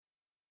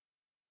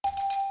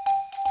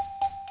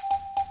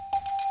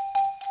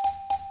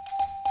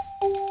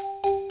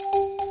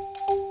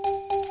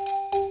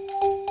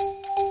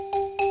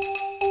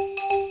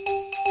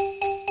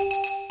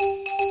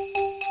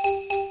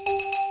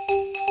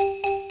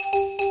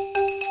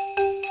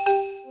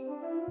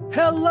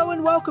Hello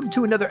and welcome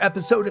to another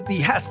episode of the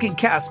Haskin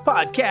Cast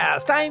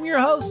podcast. I am your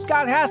host,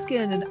 Scott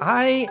Haskin, and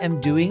I am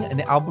doing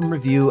an album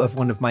review of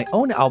one of my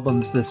own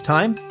albums this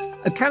time.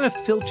 I'm kind of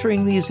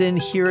filtering these in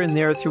here and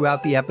there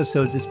throughout the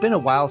episodes. It's been a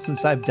while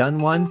since I've done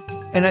one,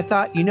 and I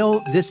thought,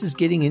 this is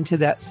getting into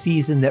that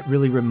season that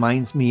really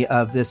reminds me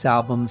of this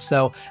album.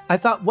 So I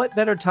thought, what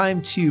better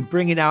time to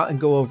bring it out and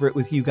go over it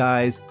with you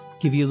guys,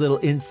 give you a little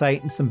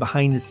insight and some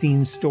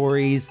behind-the-scenes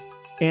stories,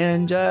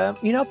 and,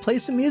 play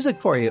some music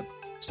for you.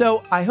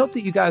 So I hope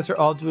that you guys are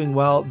all doing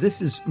well.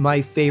 This is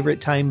my favorite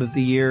time of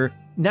the year,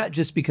 not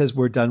just because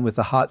we're done with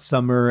the hot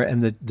summer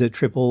and the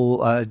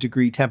triple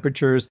degree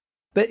temperatures,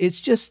 but it's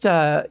just,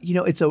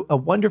 it's a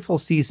wonderful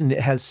season.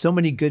 It has so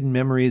many good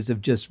memories of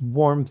just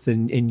warmth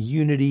and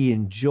unity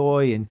and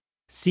joy and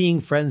seeing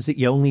friends that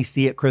you only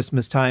see at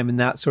Christmas time and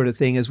that sort of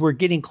thing as we're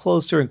getting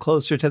closer and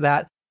closer to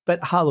that.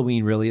 But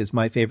Halloween really is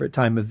my favorite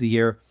time of the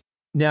year.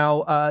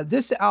 Now,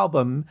 this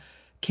album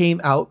came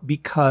out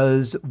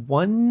because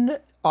one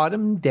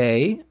autumn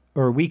day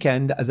or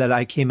weekend that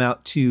I came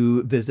out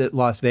to visit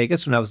Las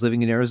Vegas when I was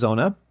living in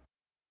Arizona.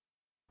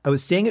 I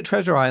was staying at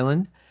Treasure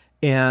Island,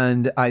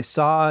 and I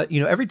saw,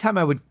 every time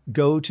I would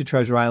go to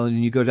Treasure Island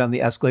and you go down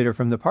the escalator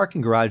from the parking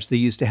garage, they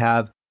used to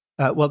have,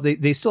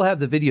 they still have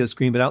the video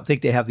screen, but I don't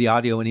think they have the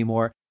audio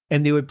anymore.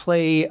 And they would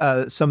play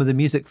some of the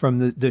music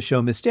from the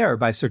show Mystère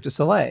by Cirque du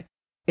Soleil.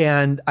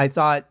 And I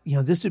thought,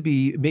 this would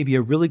be maybe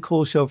a really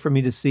cool show for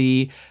me to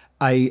see.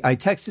 I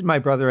texted my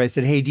brother. I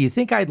said, hey, do you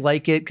think I'd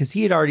like it? Because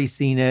he had already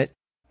seen it.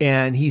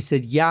 And he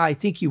said, yeah, I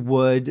think you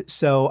would.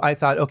 So I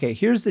thought, okay,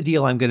 here's the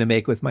deal I'm going to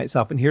make with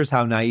myself. And here's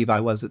how naive I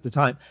was at the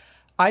time.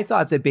 I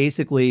thought that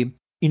basically,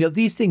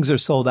 these things are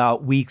sold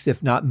out weeks,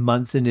 if not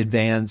months in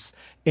advance.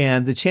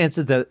 And the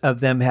chances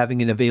of them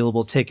having an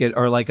available ticket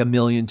are like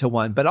 1,000,000 to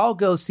 1. But I'll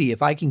go see.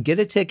 If I can get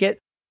a ticket,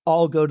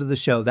 I'll go to the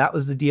show. That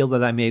was the deal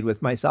that I made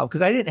with myself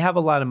because I didn't have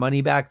a lot of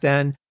money back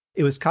then.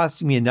 It was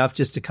costing me enough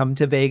just to come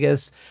to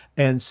Vegas.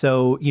 And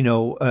so,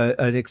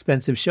 an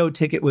expensive show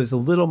ticket was a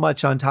little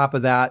much on top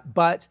of that.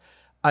 But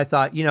I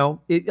thought,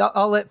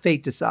 I'll let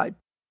fate decide.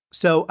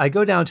 So I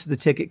go down to the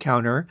ticket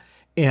counter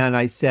and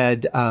I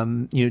said,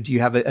 do you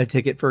have a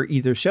ticket for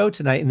either show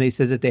tonight? And they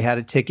said that they had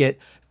a ticket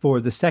for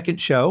the second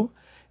show.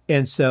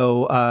 And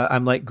so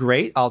I'm like,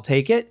 great, I'll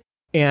take it.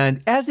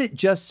 And as it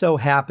just so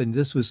happened,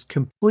 this was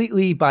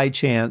completely by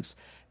chance.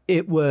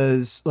 It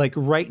was like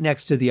right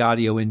next to the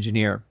audio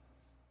engineer.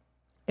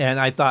 And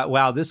I thought,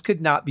 wow, this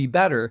could not be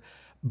better.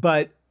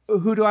 But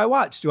who do I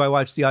watch? Do I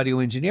watch the audio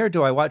engineer?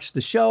 Do I watch the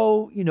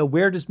show?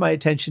 Where does my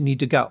attention need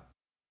to go?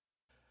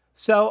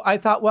 So I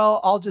thought, well,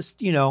 I'll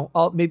just,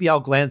 I'll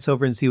glance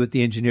over and see what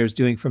the engineer is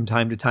doing from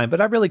time to time.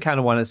 But I really kind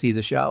of want to see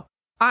the show.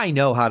 I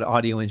know how to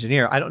audio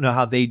engineer. I don't know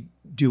how they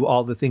do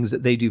all the things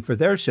that they do for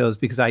their shows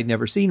because I'd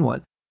never seen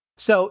one.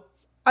 So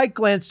I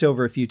glanced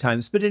over a few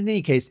times. But in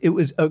any case, it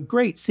was a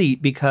great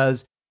seat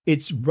because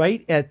it's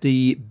right at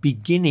the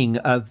beginning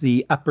of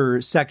the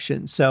upper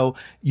section. So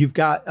you've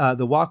got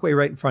the walkway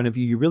right in front of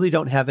you. You really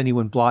don't have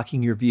anyone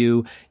blocking your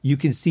view. You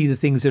can see the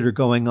things that are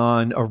going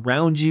on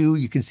around you.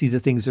 You can see the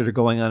things that are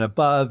going on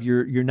above.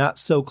 You're not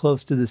so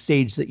close to the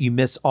stage that you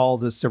miss all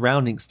the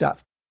surrounding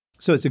stuff.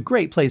 So it's a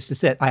great place to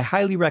sit. I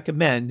highly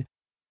recommend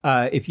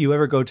if you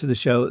ever go to the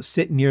show,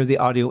 sit near the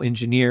audio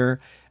engineer.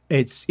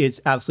 It's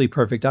absolutely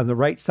perfect on the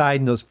right side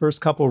in those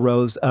first couple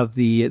rows of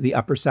the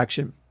upper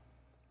section.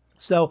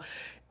 So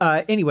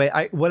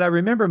anyway, what I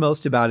remember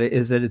most about it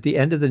is that at the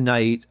end of the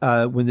night,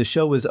 when the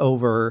show was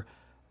over,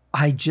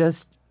 I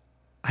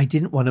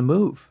didn't want to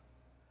move.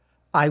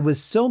 I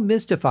was so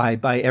mystified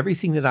by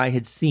everything that I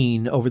had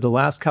seen over the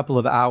last couple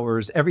of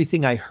hours,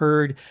 everything I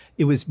heard.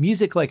 It was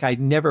music like I'd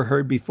never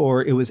heard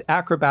before. It was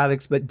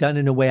acrobatics, but done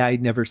in a way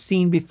I'd never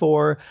seen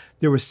before.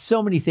 There were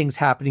so many things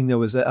happening. There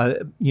was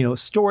a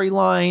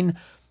storyline,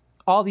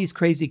 all these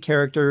crazy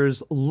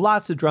characters,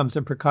 lots of drums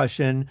and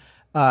percussion.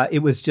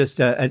 It was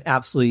just an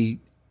absolutely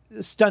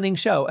stunning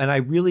show. And I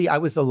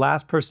was the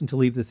last person to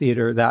leave the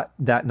theater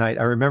that night.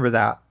 I remember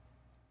that.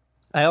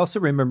 I also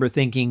remember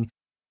thinking,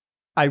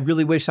 I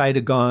really wish I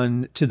had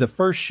gone to the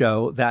first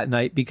show that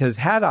night because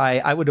had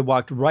I would have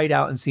walked right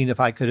out and seen if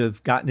I could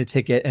have gotten a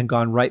ticket and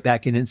gone right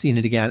back in and seen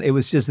it again. It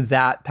was just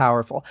that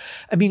powerful.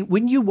 I mean,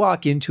 when you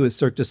walk into a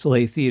Cirque du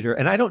Soleil theater,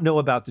 and I don't know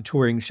about the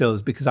touring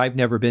shows because I've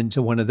never been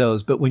to one of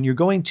those, but when you're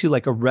going to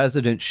like a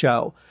resident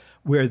show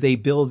where they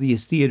build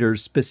these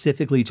theaters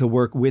specifically to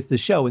work with the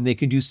show and they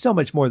can do so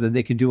much more than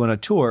they can do on a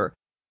tour,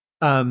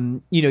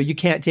 you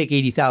can't take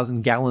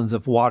 80,000 gallons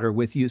of water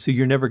with you. So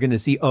you're never going to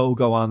see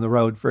go on the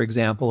road, for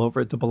example, over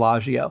at the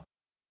Bellagio.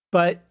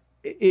 But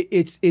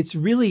it's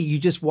really, you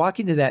just walk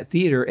into that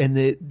theater and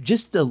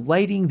the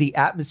lighting, the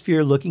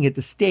atmosphere, looking at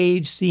the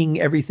stage, seeing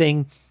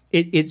everything.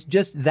 It's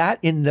just that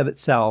in and of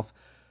itself,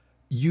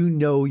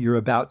 you're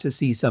about to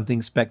see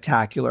something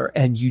spectacular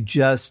and you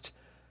just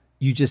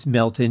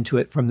melt into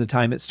it from the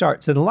time it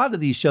starts. And a lot of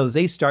these shows,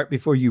 they start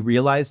before you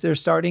realize they're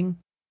starting.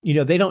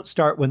 They don't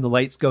start when the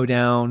lights go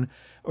down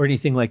or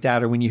anything like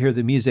that, or when you hear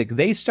the music.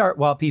 They start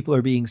while people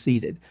are being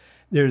seated.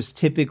 There's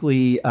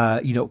typically,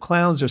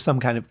 clowns or some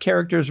kind of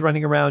characters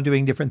running around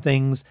doing different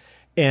things.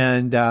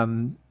 And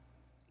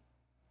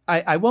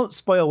I won't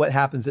spoil what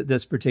happens at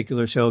this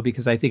particular show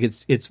because I think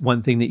it's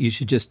one thing that you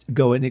should just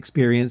go and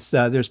experience.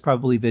 There's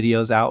probably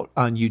videos out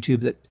on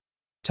YouTube that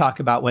talk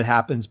about what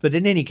happens. But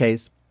in any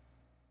case,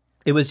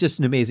 it was just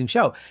an amazing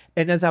show.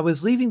 And as I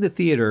was leaving the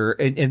theater,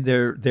 and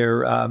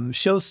their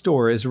show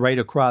store is right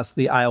across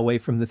the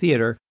aisleway from the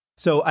theater.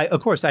 So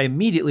I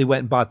immediately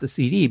went and bought the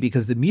CD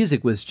because the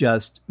music was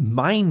just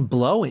mind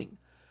blowing.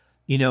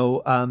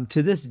 To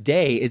this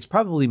day, it's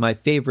probably my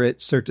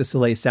favorite Cirque du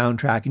Soleil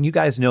soundtrack. And you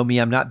guys know me,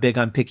 I'm not big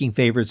on picking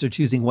favorites or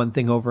choosing one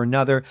thing over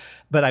another,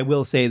 but I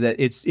will say that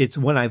it's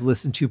one I've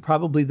listened to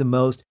probably the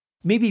most,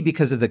 maybe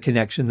because of the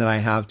connection that I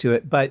have to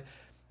it. But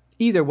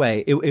either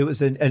way, it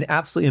was an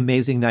absolutely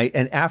amazing night.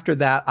 And after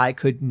that, I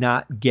could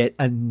not get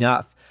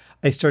enough.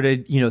 I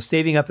started,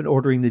 saving up and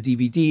ordering the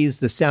DVDs,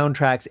 the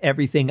soundtracks,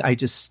 everything. I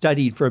just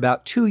studied for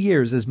about 2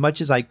 years, as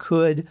much as I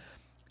could,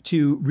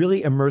 to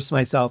really immerse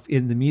myself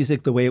in the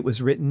music, the way it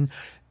was written.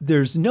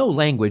 There's no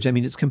language. I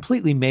mean, it's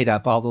completely made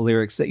up, all the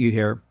lyrics that you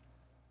hear.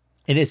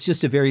 And it's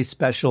just a very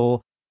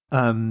special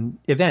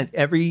event.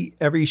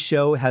 Every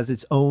show has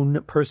its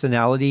own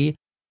personality,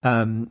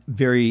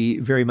 very,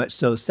 very much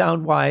so.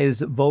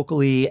 Sound-wise,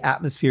 vocally,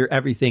 atmosphere,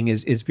 everything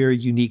is very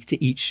unique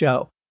to each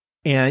show.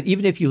 And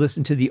even if you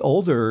listen to the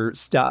older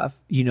stuff,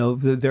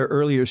 their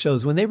earlier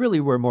shows, when they really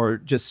were more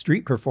just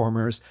street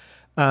performers,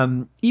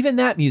 even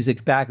that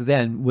music back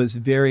then was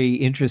very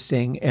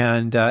interesting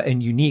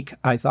and unique,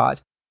 I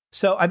thought.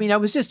 So, I mean, I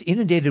was just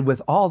inundated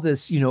with all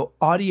this,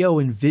 audio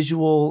and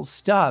visual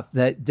stuff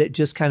that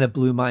just kind of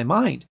blew my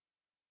mind.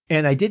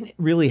 And I didn't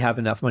really have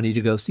enough money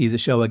to go see the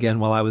show again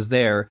while I was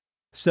there.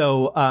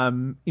 So, I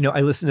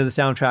listened to the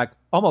soundtrack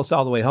almost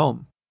all the way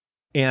home.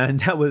 And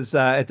that was,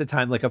 at the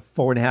time, like a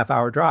 4.5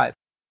 hour drive.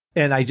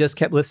 And I just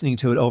kept listening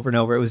to it over and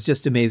over. It was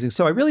just amazing.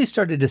 So I really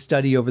started to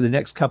study over the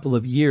next couple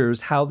of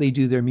years how they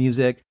do their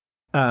music,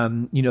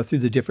 through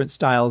the different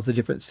styles, the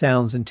different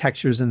sounds and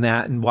textures and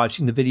that, and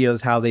watching the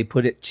videos, how they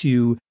put it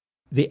to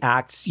the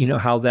acts,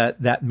 how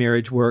that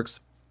marriage works.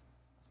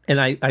 And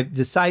I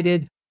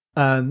decided,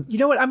 I'm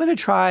going to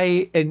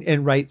try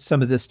and write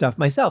some of this stuff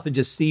myself and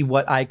just see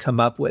what I come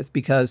up with,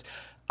 because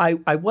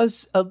I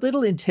was a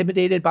little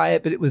intimidated by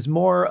it, but it was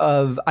more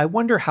of, I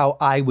wonder how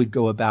I would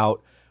go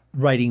about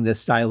writing this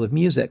style of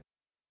music.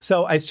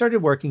 So I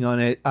started working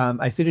on it.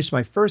 I finished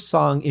my first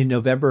song in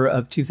November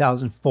of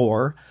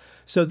 2004.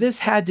 So this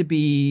had to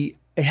be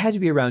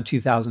around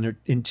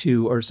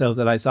 2002 or so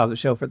that I saw the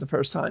show for the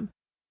first time.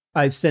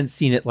 I've since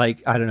seen it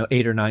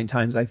 8 or 9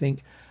 times, I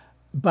think.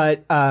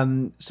 But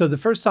so the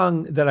first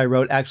song that I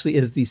wrote actually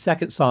is the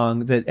second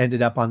song that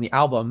ended up on the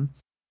album.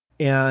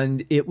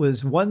 And it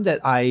was one that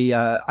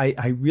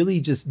I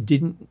really just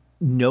didn't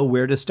know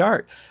where to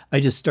start.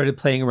 I just started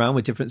playing around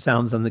with different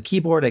sounds on the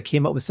keyboard. I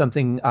came up with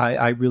something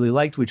I really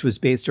liked, which was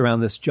based around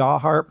this jaw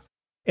harp.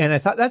 And I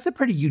thought that's a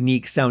pretty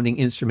unique sounding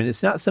instrument.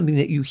 It's not something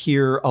that you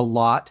hear a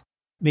lot,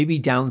 maybe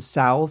down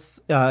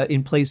south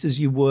in places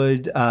you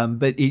would,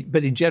 but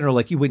in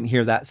general, you wouldn't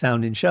hear that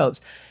sound in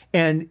shows.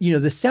 And,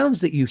 the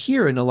sounds that you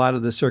hear in a lot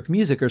of the Cirque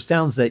music are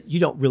sounds that you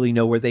don't really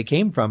know where they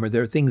came from, or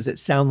they're things that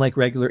sound like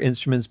regular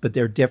instruments, but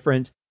they're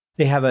different.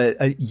 They have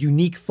a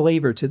unique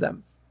flavor to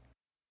them.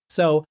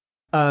 So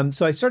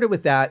I started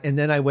with that, and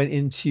then I went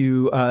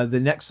into the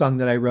next song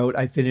that I wrote.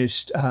 I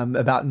finished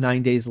about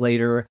 9 days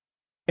later,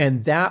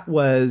 and that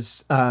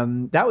was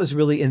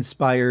really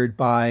inspired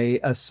by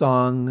a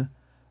song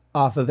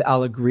off of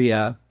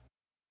Alegria.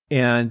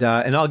 And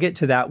I'll get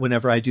to that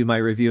whenever I do my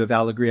review of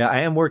Alegria. I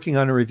am working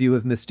on a review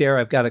of Mystère.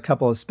 I've got a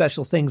couple of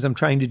special things I'm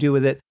trying to do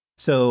with it.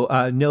 So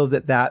know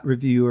that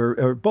review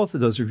or both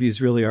of those reviews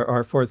really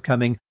are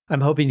forthcoming.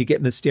 I'm hoping to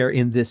get Mystère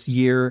in this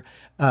year.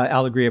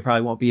 Alegria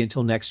probably won't be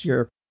until next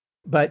year.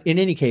 But in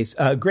any case,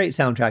 great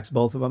soundtracks,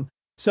 both of them.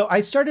 So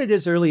I started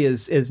as early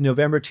as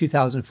November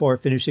 2004,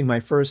 finishing my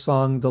first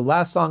song. The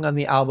last song on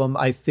the album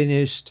I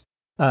finished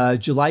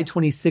July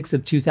 26th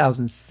of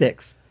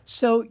 2006.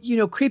 So,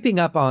 creeping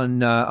up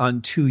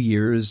on 2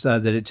 years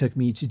that it took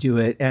me to do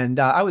it. And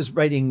I was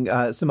writing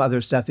some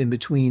other stuff in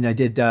between. I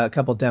did a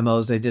couple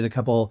demos. I did a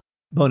couple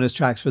bonus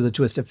tracks for the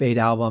Twist of Fate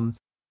album.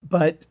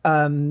 But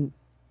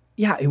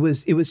it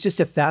was just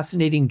a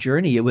fascinating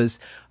journey. It was,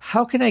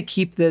 how can I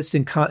keep this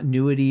in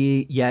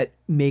continuity, yet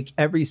make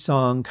every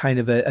song kind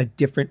of a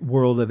different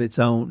world of its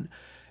own?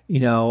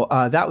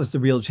 That was the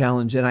real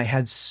challenge. And I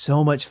had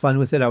so much fun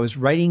with it. I was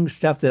writing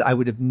stuff that I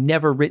would have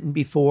never written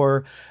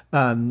before.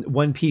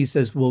 One piece,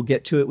 as we'll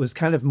get to it, was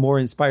kind of more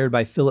inspired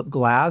by Philip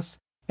Glass,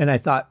 and I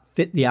thought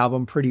fit the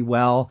album pretty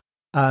well.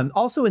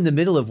 Also, in the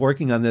middle of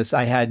working on this,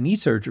 I had knee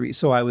surgery.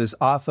 So I was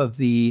off of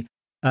the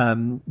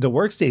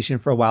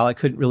workstation for a while. I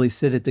couldn't really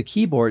sit at the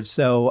keyboard.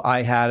 So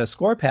I had a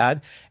score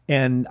pad,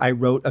 and I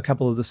wrote a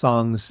couple of the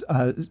songs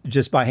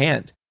just by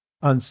hand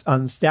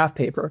on staff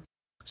paper.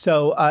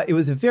 So it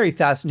was a very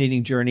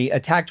fascinating journey,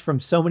 attacked from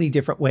so many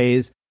different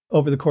ways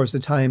over the course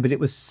of time, but it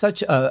was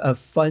such a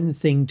fun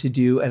thing to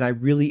do. And I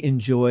really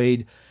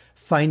enjoyed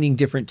finding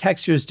different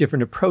textures,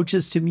 different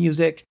approaches to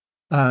music.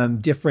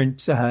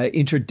 different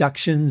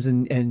introductions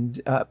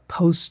and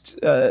post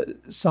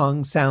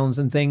song sounds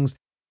and things.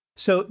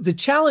 So the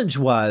challenge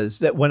was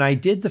that when I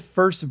did the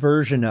first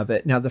version of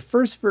it, now the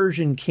first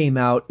version came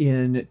out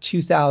in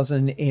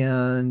 2000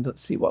 and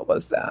let's see, what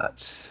was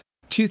that?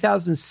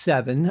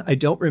 2007. I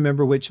don't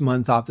remember which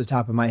month off the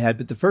top of my head,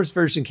 but the first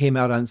version came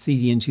out on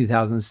CD in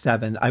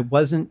 2007. I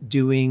wasn't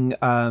doing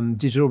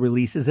digital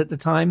releases at the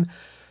time.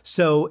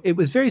 So it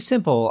was very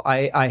simple.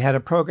 I had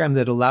a program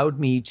that allowed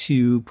me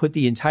to put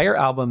the entire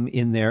album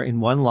in there in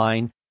one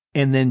line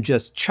and then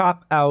just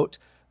chop out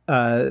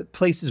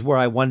places where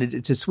I wanted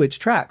it to switch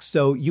tracks.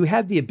 So you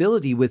had the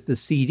ability with the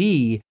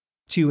CD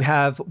to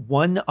have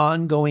one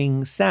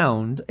ongoing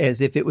sound as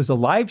if it was a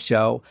live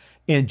show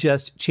and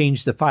just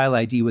change the file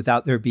ID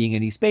without there being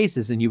any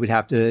spaces. And you would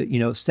have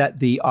to, set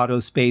the auto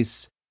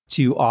space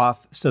to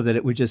off so that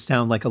it would just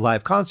sound like a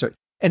live concert.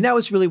 And that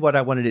was really what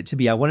I wanted it to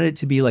be. I wanted it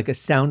to be like a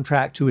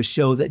soundtrack to a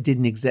show that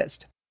didn't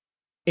exist.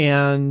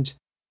 And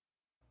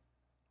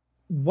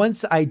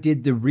once I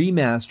did the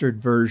remastered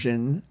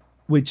version,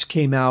 which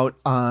came out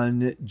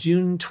on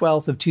June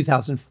 12th of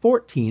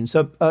 2014.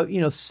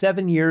 So,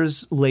 7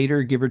 years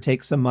later, give or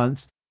take some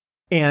months.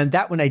 And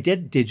that one I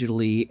did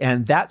digitally.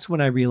 And that's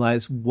when I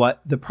realized what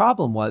the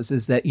problem was,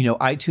 is that,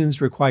 iTunes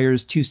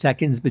requires 2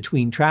 seconds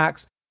between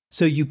tracks.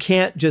 So you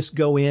can't just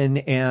go in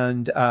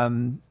and,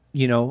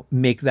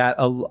 make that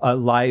a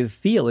live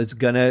feel. It's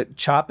going to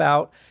chop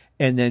out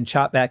and then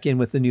chop back in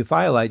with the new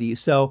file ID.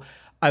 So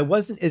I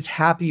wasn't as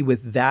happy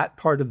with that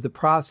part of the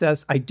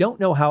process. I don't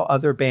know how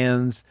other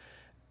bands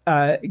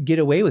get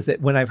away with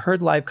it. When I've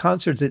heard live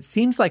concerts, it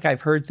seems like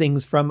I've heard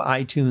things from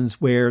iTunes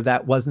where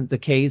that wasn't the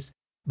case,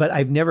 but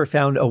I've never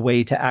found a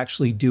way to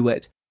actually do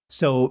it.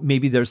 So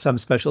maybe there's some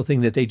special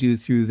thing that they do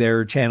through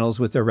their channels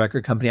with their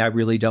record company. I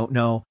really don't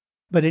know.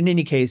 But in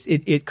any case,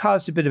 it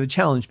caused a bit of a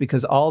challenge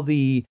because all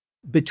the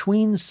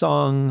between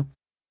song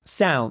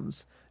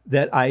sounds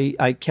that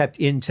I kept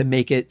in to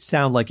make it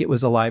sound like it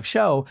was a live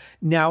show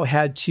now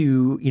had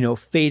to,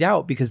 fade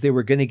out because they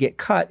were going to get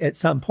cut at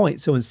some point.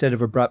 So instead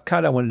of abrupt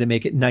cut, I wanted to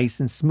make it nice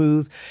and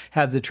smooth,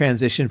 have the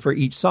transition for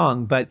each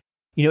song. But,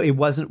 it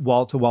wasn't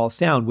wall to wall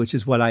sound, which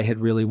is what I had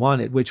really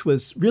wanted, which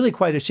was really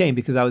quite a shame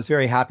because I was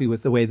very happy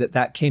with the way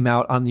that came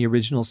out on the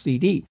original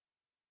CD.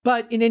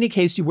 But in any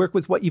case, you work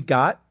with what you've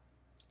got.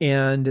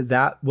 And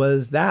that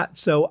was that.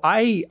 So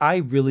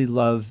I really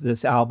love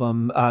this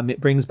album.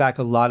 It brings back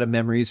a lot of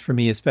memories for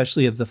me,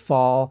 especially of the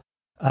fall,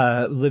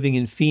 living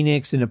in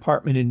Phoenix, an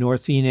apartment in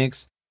North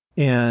Phoenix.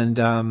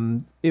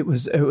 And it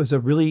was a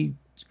really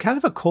kind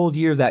of a cold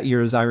year that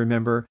year, as I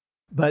remember.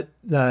 But,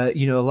 a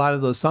lot of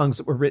those songs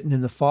that were written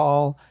in the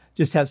fall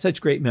just have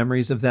such great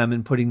memories of them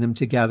and putting them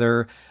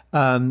together.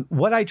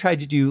 What I tried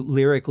to do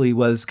lyrically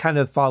was kind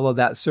of follow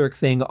that Cirque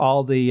thing.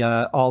 All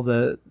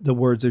the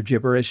words are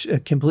gibberish,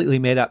 completely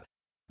made up.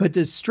 But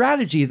the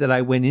strategy that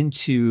I went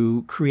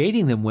into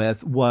creating them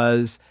with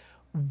was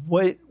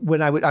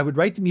when I would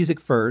write the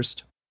music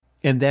first,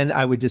 and then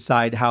I would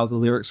decide how the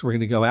lyrics were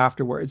going to go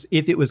afterwards,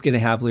 if it was going to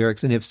have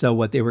lyrics, and if so,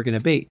 what they were going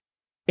to be.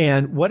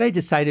 And what I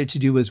decided to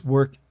do was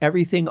work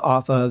everything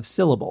off of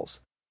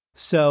syllables.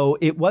 So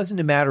it wasn't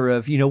a matter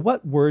of,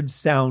 what words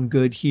sound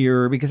good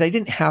here, because I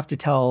didn't have to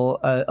tell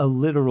a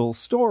literal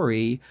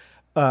story.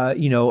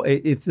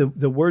 If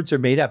the words are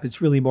made up,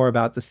 it's really more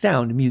about the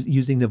sound,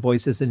 using the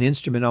voice as an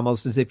instrument,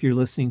 almost as if you're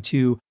listening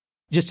to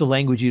just a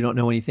language you don't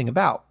know anything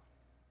about.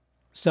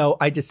 So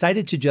I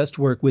decided to just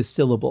work with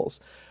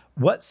syllables.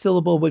 What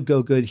syllable would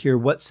go good here?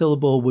 What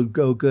syllable would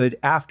go good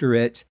after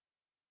it?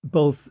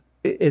 Both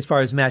as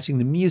far as matching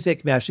the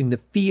music, matching the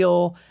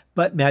feel,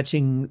 but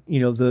matching,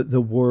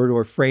 the word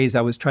or phrase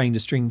I was trying to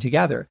string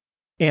together.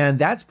 And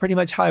that's pretty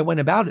much how I went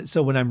about it.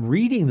 So when I'm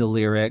reading the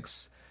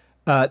lyrics,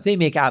 they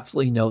make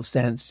absolutely no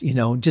sense,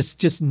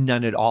 just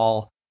none at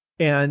all.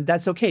 And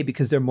that's okay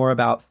because they're more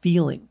about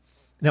feeling.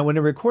 Now, when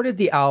I recorded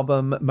the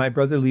album, my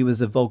brother Lee was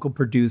the vocal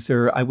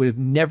producer. I would have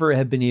never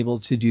have been able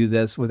to do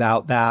this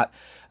without that.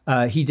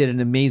 He did an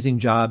amazing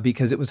job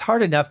because it was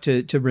hard enough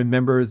to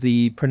remember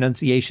the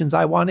pronunciations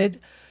I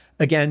wanted.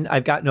 Again,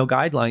 I've got no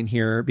guideline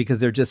here because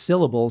they're just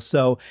syllables.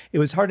 So it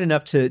was hard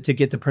enough to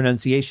get the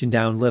pronunciation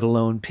down, let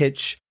alone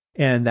pitch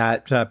and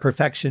that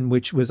perfection,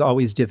 which was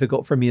always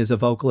difficult for me as a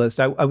vocalist.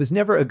 I was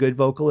never a good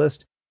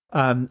vocalist.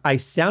 I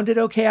sounded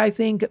okay, I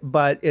think,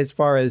 but as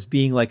far as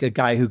being like a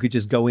guy who could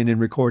just go in and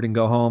record and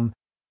go home,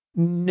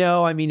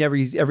 no. I mean,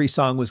 every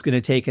song was going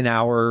to take an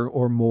hour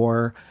or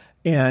more,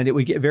 and it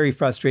would get very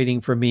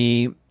frustrating for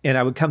me. And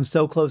I would come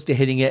so close to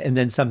hitting it, and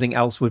then something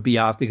else would be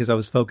off because I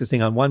was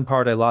focusing on one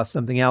part. I lost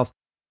something else.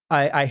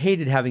 I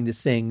hated having to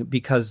sing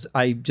because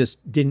I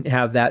just didn't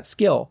have that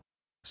skill.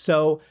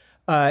 So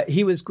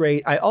he was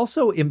great. I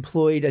also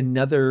employed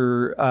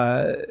another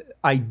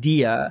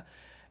idea,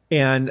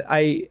 and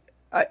I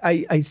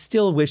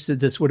still wish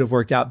that this would have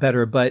worked out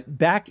better. But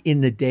back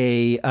in the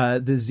day,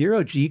 the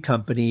Zero G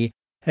company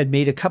had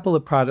made a couple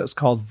of products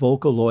called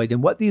Vocaloid.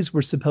 And what these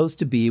were supposed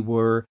to be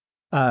were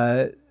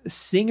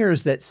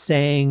singers that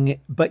sang,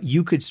 but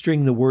you could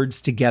string the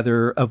words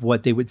together of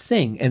what they would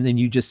sing. And then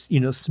you just,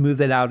 smooth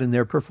it out in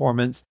their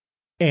performance.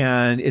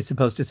 and it's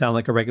supposed to sound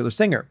like a regular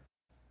singer.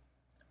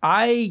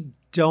 I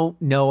don't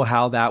know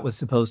how that was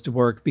supposed to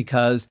work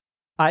because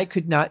I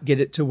could not get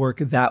it to work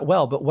that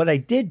well. But what I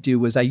did do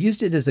was I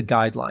used it as a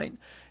guideline,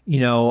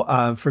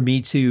 for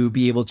me to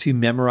be able to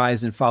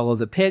memorize and follow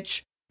the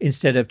pitch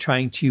instead of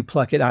trying to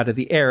pluck it out of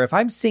the air. If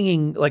I'm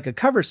singing like a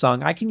cover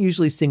song, I can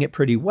usually sing it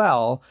pretty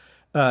well.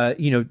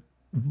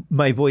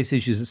 My voice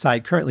issues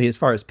aside, currently, as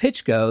far as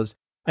pitch goes,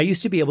 I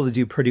used to be able to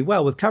do pretty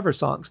well with cover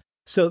songs.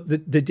 So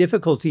the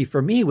difficulty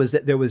for me was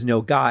that there was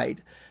no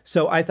guide.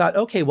 So I thought,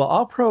 okay, well,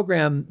 I'll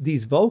program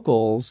these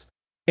vocals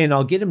and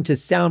I'll get them to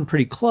sound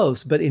pretty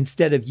close. But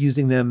instead of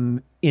using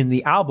them in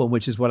the album,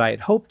 which is what I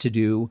had hoped to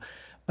do,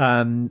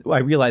 I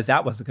realized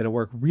that wasn't going to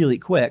work really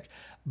quick.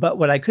 But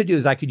what I could do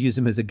is I could use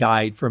them as a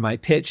guide for my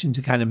pitch and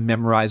to kind of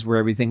memorize where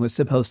everything was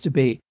supposed to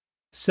be.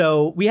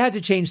 So we had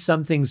to change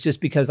some things just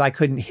because I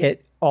couldn't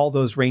hit all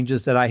those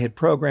ranges that I had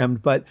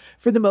programmed. But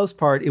for the most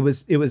part, it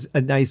was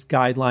a nice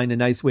guideline, a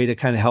nice way to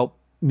kind of help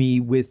me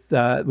with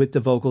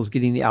the vocals,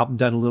 getting the album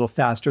done a little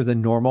faster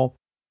than normal,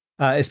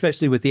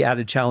 especially with the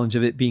added challenge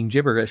of it being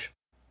gibberish.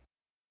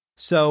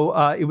 So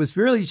it was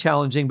really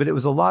challenging, but it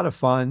was a lot of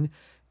fun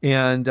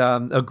and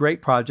a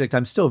great project.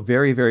 I'm still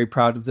very, very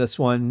proud of this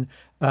one.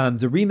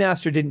 The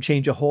remaster didn't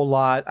change a whole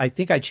lot. I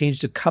think I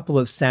changed a couple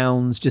of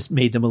sounds, just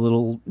made them a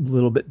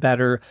little bit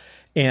better.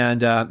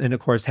 And of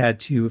course had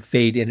to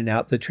fade in and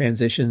out the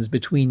transitions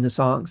between the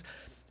songs.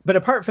 But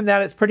apart from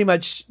that, it's pretty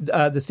much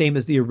the same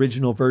as the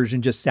original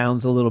version, just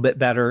sounds a little bit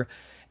better.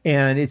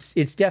 And it's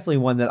definitely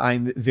one that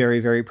I'm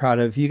very, very proud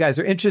of. If you guys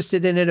are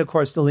interested in it, of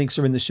course, the links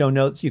are in the show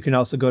notes. You can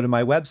also go to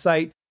my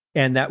website,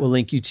 and that will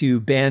link you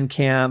to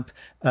Bandcamp,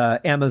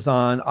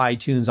 Amazon,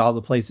 iTunes, all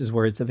the places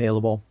where it's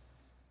available.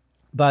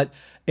 But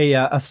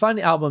a fun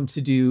album to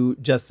do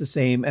just the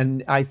same.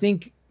 And I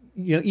think,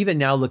 even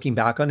now looking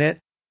back on it,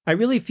 I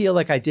really feel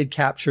like I did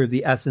capture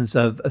the essence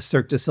of a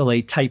Cirque du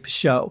Soleil type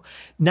show,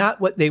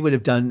 not what they would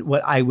have done,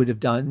 what I would have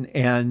done,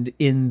 and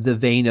in the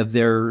vein of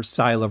their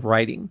style of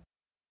writing.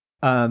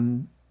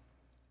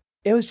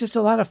 It was just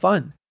a lot of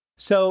fun.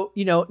 So,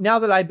 now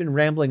that I've been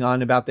rambling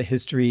on about the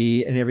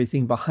history and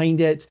everything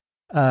behind it,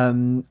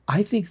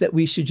 I think that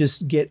we should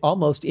just get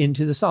almost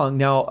into the song.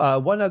 Now,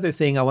 one other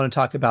thing I want to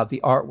talk about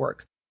the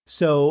artwork.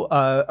 So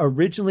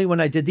originally when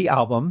I did the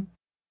album,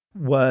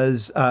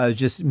 was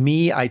just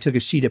me. I took a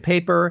sheet of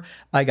paper,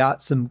 I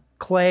got some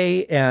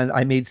clay, and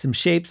I made some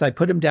shapes. I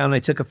put them down. I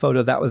took a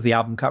photo. That was the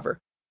album cover.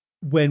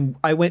 When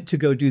I went to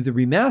go do the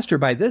remaster,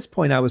 by this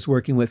point, I was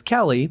working with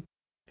Kelly,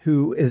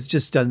 who has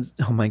just done,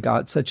 oh my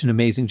God, such an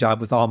amazing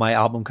job with all my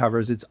album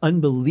covers. It's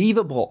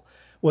unbelievable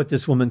what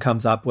this woman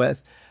comes up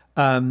with.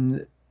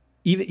 Even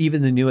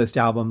the newest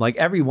album, like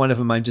every one of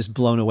them, I'm just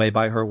blown away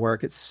by her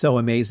work. It's so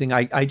amazing.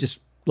 I just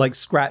like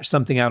scratch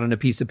something out on a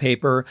piece of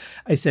paper.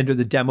 I send her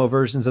the demo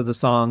versions of the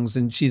songs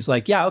and she's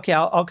like, yeah, okay,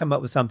 I'll come up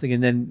with something.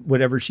 And then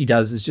whatever she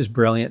does is just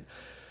brilliant.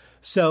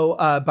 So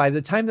by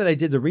the time that I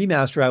did the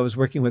remaster, I was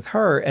working with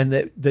her.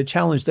 And the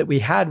challenge that we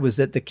had was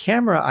that the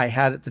camera I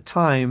had at the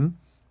time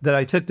that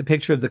I took the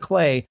picture of the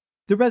clay,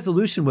 the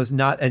resolution was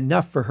not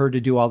enough for her to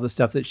do all the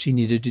stuff that she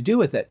needed to do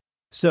with it.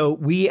 So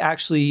we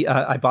actually,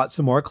 I bought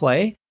some more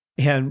clay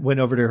and went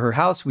over to her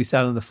house. We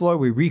sat on the floor.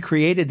 We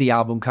recreated the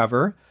album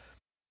cover.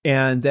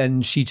 And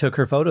then she took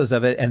her photos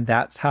of it, and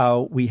that's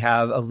how we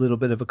have a little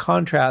bit of a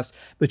contrast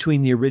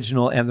between the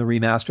original and the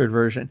remastered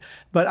version.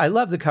 But I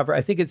love the cover.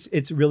 I think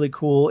it's really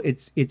cool.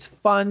 It's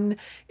fun.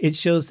 It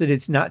shows that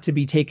it's not to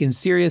be taken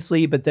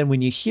seriously, but then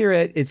when you hear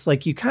it, it's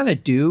like you kind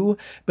of do,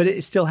 but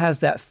it still has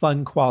that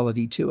fun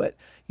quality to it.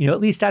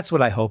 At least that's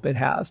what I hope it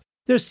has.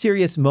 There's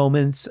serious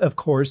moments, of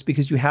course,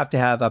 because you have to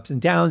have ups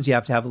and downs. You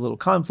have to have a little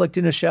conflict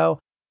in a show.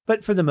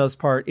 But for the most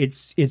part,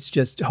 it's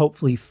just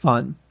hopefully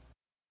fun.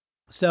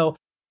 So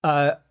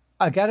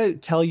I got to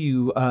tell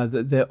you,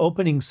 the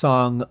opening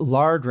song,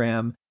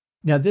 Lardram.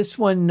 Now, this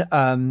one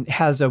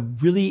has a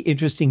really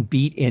interesting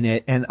beat in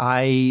it. And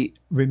I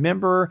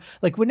remember,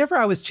 like, whenever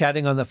I was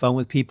chatting on the phone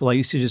with people, I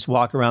used to just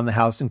walk around the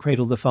house and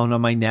cradle the phone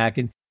on my neck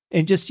and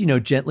just,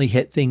 gently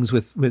hit things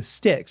with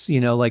sticks,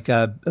 like,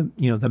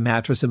 the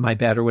mattress of my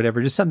bed or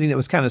whatever, just something that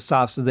was kind of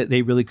soft so that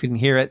they really couldn't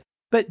hear it,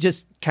 but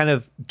just kind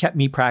of kept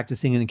me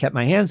practicing and kept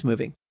my hands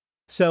moving.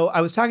 So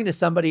I was talking to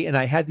somebody and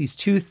I had these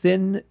two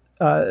thin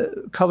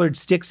colored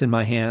sticks in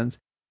my hands.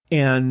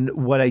 And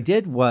what I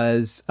did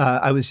was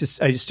I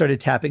just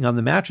started tapping on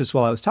the mattress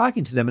while I was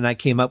talking to them. And I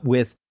came up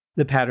with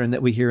the pattern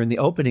that we hear in the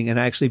opening. And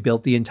I actually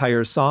built the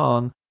entire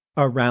song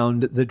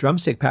around the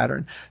drumstick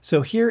pattern.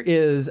 So here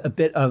is a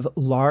bit of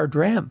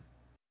Lardram.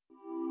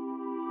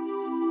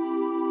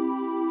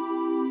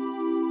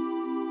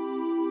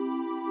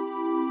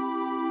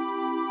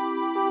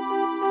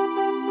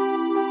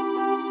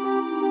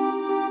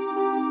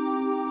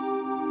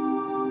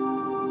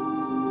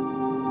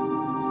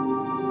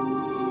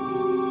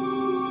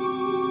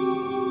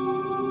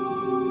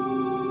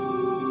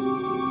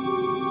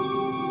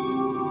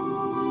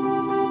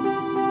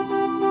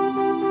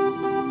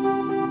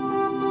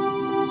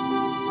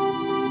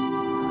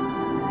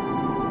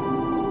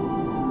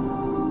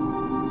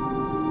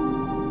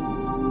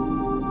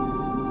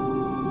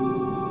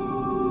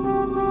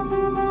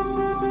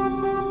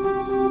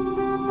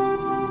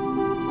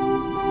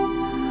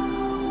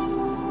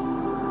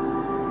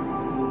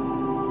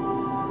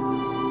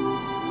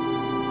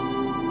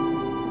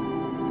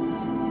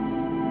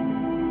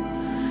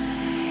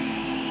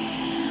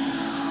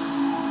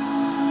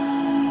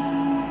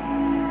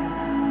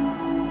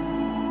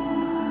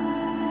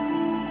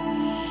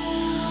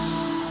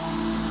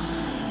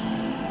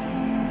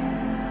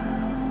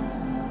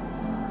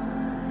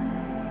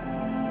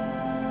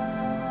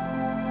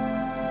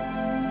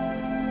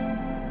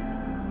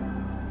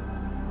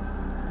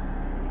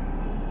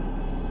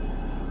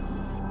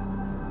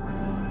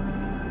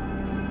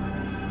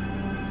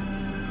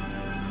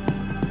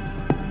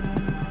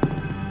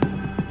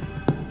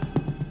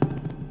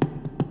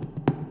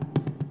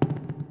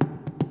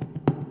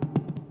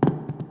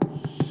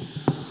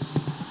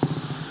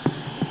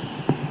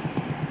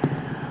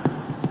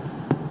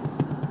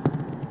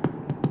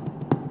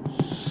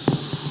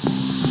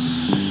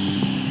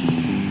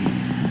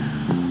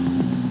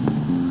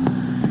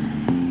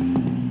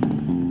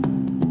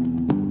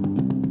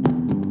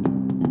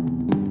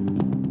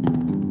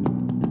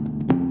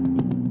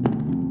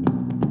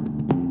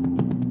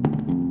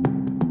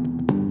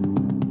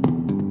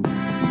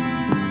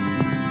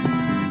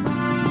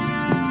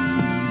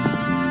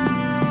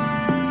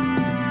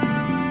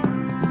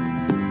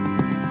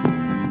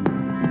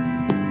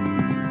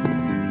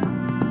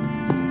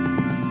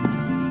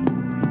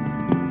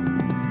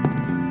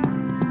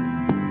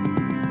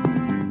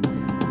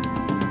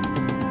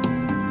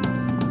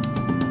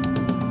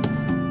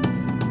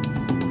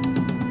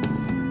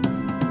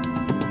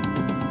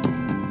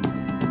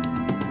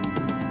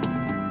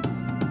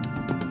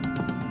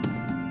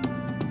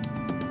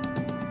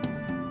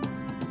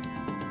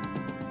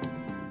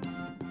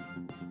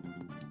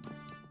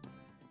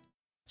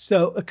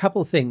 So a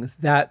couple of things.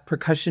 That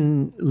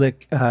percussion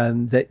lick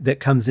that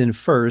comes in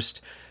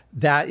first,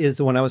 that is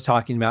the one I was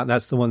talking about.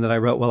 That's the one that I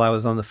wrote while I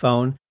was on the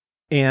phone.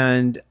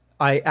 And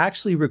I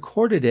actually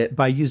recorded it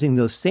by using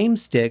those same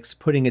sticks,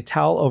 putting a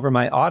towel over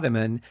my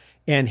ottoman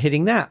and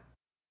hitting that.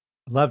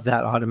 Love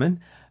that ottoman.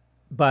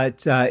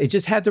 But it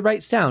just had the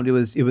right sound. It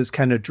was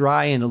kind of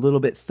dry and a little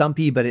bit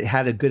thumpy, but it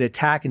had a good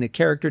attack and a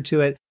character to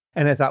it.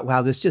 And I thought,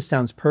 wow, this just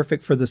sounds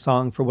perfect for the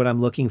song, for what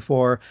I'm looking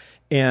for.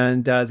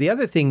 And the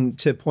other thing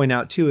to point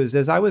out, too, is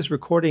as I was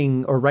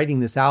recording or writing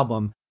this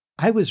album,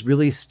 I was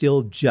really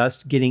still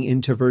just getting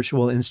into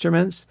virtual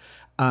instruments.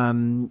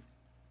 I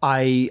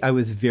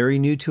was very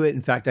new to it.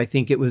 In fact, I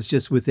think it was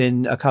just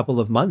within a couple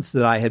of months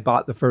that I had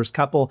bought the first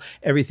couple.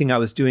 Everything I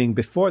was doing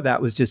before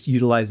that was just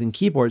utilizing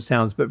keyboard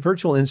sounds, but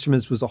virtual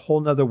instruments was a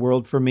whole nother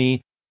world for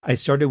me. I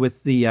started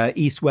with the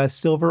East West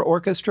Silver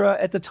Orchestra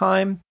at the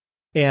time,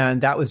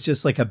 and that was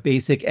just like a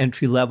basic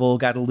entry level,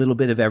 got a little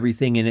bit of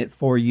everything in it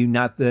for you,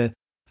 not the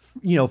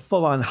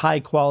full on high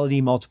quality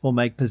multiple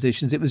mic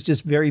positions. It was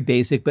just very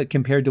basic, but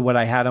compared to what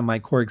I had on my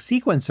Korg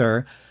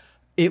sequencer,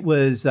 it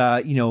was,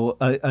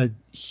 a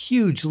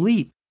huge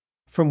leap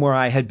from where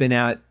I had been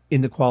at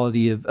in the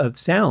quality of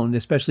sound,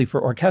 especially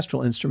for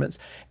orchestral instruments.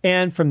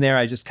 And from there,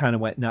 I just kind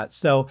of went nuts.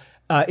 So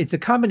it's a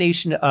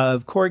combination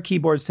of Korg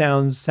keyboard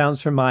sounds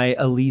from my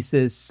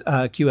Alesis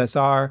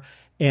QSR,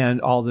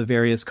 and all the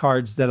various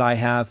cards that I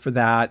have for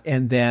that,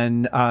 and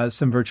then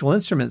some virtual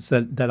instruments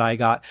that I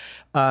got.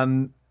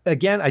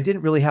 Again, I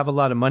didn't really have a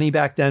lot of money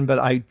back then, but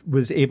I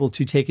was able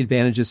to take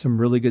advantage of some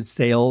really good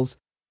sales.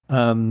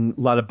 A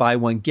lot of buy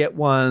one, get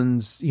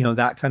ones,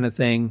 that kind of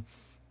thing.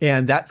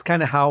 And that's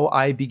kind of how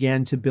I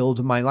began to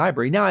build my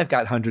library. Now I've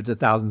got hundreds of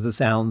thousands of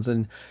sounds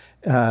and,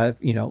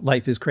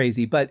 life is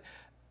crazy. But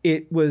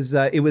it was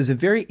a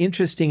very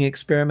interesting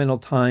experimental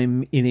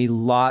time in a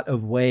lot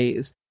of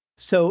ways.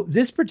 So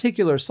this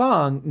particular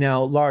song,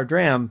 now, Lar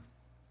Dram,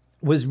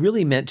 was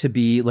really meant to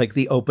be like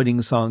the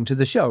opening song to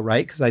the show,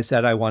 right? Because I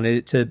said I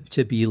wanted it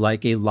to be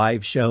like a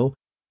live show.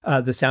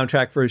 The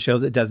soundtrack for a show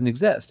that doesn't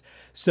exist.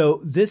 So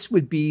this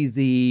would be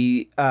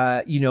the,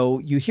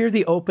 you hear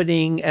the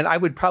opening, and I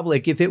would probably,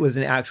 like, if it was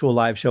an actual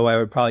live show, I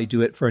would probably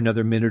do it for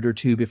another minute or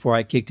two before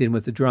I kicked in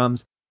with the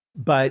drums.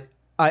 But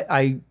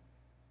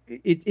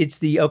it's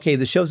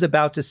the show's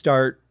about to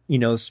start,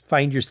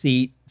 find your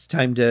seat. It's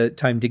time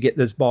to get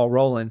this ball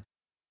rolling.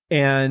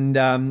 And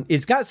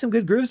it's got some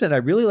good grooves, and I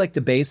really like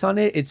the bass on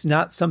it. It's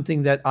not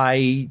something that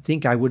I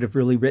think I would have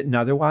really written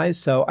otherwise.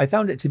 So I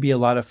found it to be a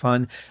lot of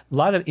fun, a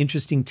lot of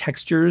interesting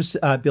textures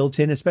built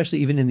in, especially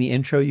even in the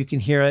intro, you can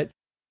hear it.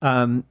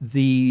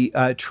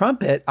 The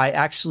trumpet, I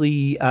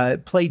actually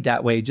played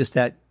that way, just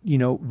that,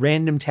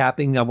 random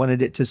tapping. I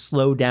wanted it to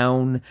slow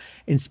down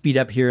and speed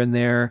up here and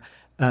there.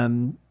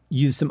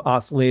 Use some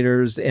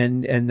oscillators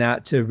and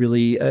that to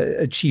really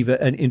achieve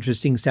an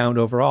interesting sound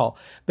overall.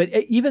 But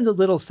even the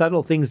little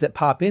subtle things that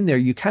pop in there,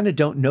 you kind of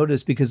don't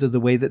notice because of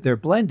the way that they're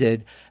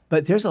blended.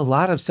 But there's a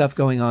lot of stuff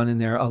going on in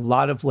there, a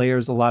lot of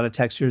layers, a lot of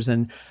textures.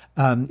 And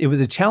it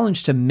was a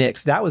challenge to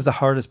mix. That was the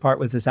hardest part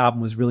with this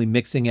album, was really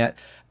mixing it.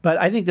 But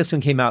I think this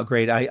one came out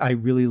great. I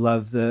really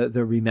love the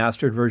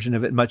remastered version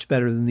of it, much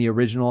better than the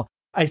original.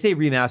 I say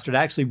remastered,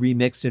 I actually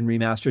remixed and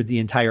remastered the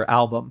entire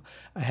album.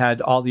 I had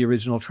all the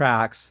original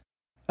tracks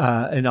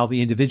and all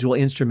the individual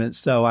instruments.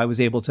 So I was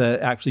able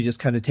to actually just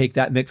kind of take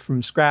that mix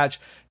from scratch,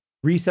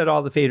 reset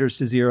all the faders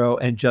to 0,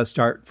 and just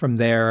start from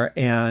there.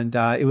 And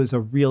it was a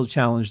real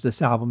challenge, this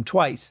album,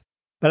 twice.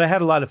 But I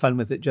had a lot of fun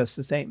with it just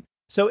the same.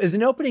 So as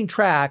an opening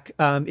track,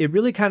 it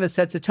really kind of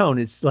sets a tone.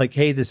 It's like,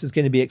 hey, this is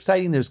going to be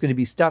exciting. There's going to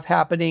be stuff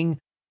happening.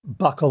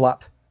 Buckle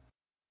up.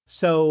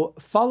 So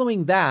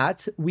following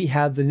that, we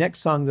have the next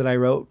song that I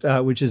wrote,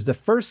 which is the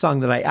first song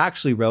that I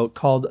actually wrote,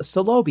 called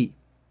Salobi.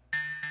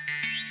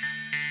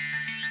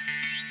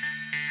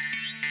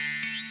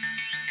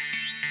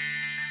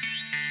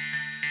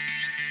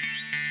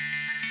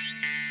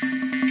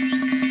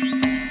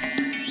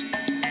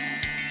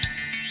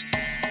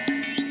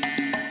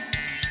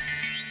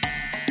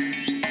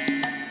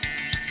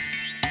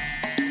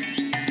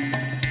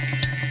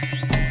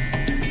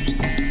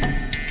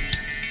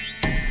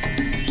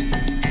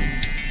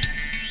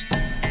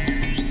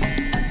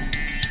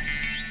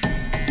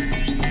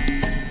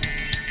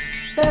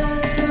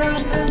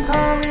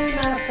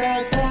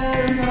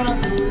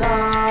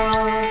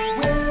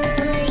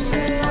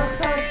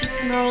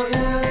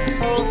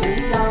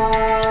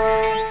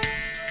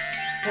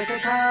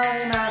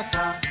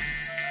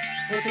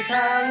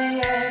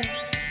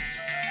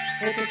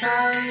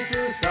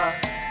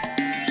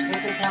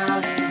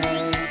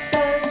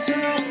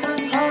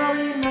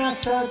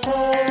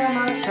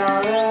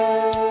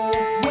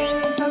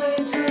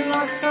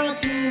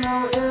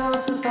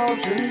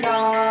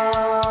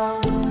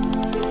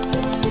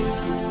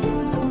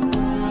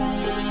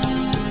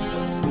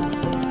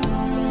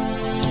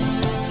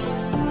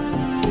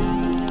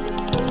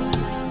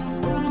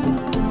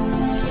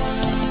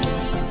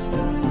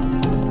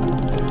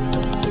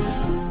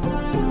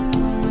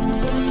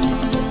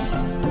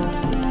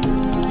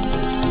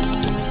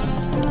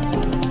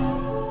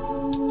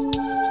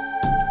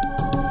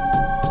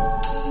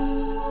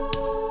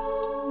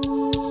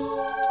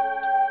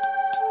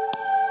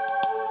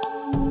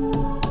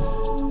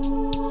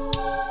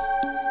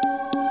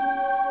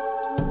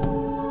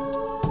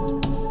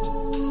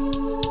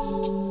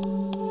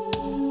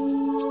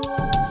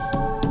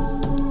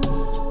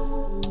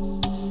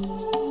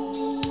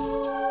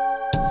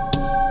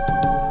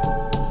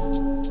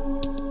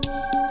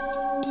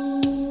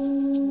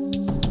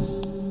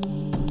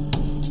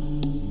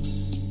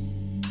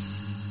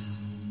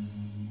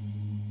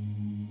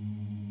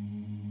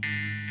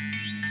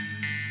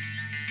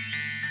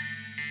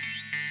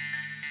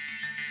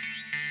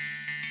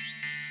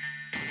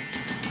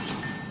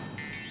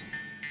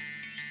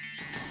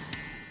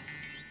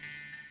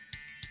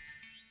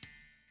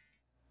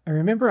 I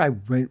remember I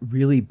went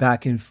really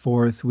back and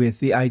forth with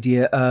the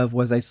idea of,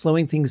 was I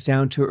slowing things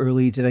down too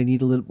early? Did I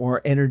need a little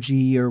more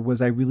energy, or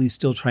was I really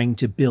still trying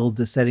to build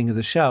the setting of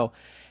the show?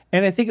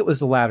 And I think it was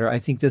the latter. I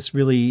think this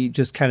really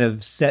just kind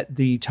of set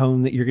the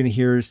tone that you're going to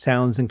hear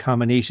sounds and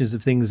combinations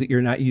of things that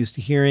you're not used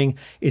to hearing.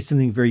 It's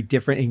something very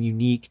different and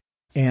unique.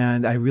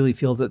 And I really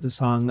feel that the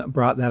song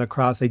brought that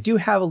across. I do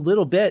have a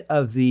little bit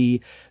of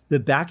the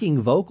backing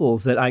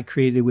vocals that I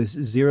created with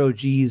Zero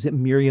G's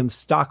Miriam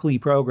Stockley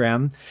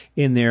program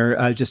in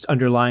there, just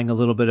underlying a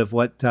little bit of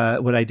what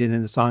I did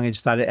in the song. I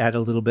just thought it added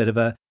a little bit of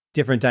a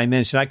different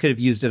dimension. I could have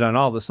used it on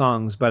all the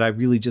songs, but I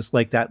really just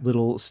like that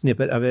little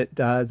snippet of it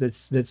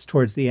that's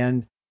towards the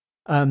end.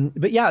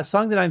 But yeah, a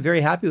song that I'm very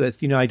happy with.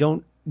 I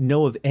don't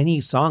know of any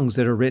songs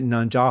that are written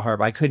on jaw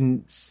harp. I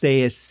couldn't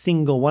say a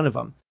single one of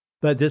them.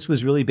 But this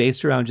was really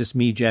based around just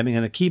me jamming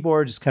on a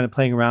keyboard, just kind of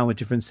playing around with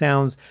different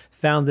sounds.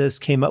 Found this,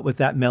 came up with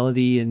that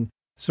melody and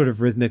sort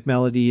of rhythmic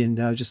melody,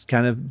 and just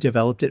kind of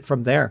developed it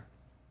from there.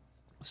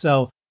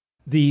 So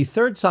the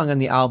third song on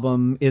the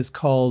album is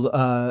called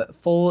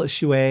Full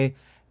Shui,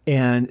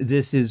 and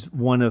this is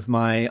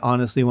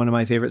honestly one of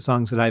my favorite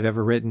songs that I've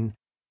ever written.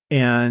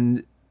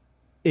 And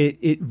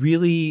it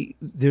really,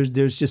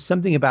 there's just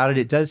something about it.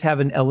 It does have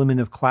an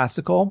element of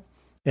classical,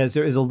 as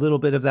there is a little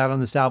bit of that on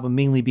this album,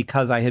 mainly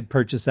because I had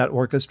purchased that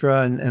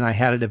orchestra and I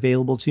had it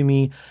available to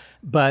me.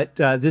 But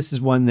this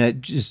is one that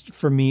just,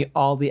 for me,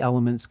 all the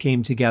elements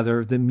came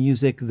together. The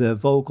music, the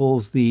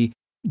vocals, the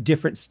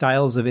different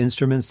styles of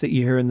instruments that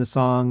you hear in the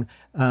song.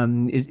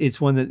 It's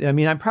one that,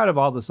 I'm proud of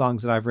all the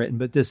songs that I've written,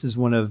 but this is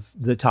one of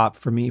the top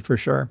for me, for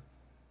sure.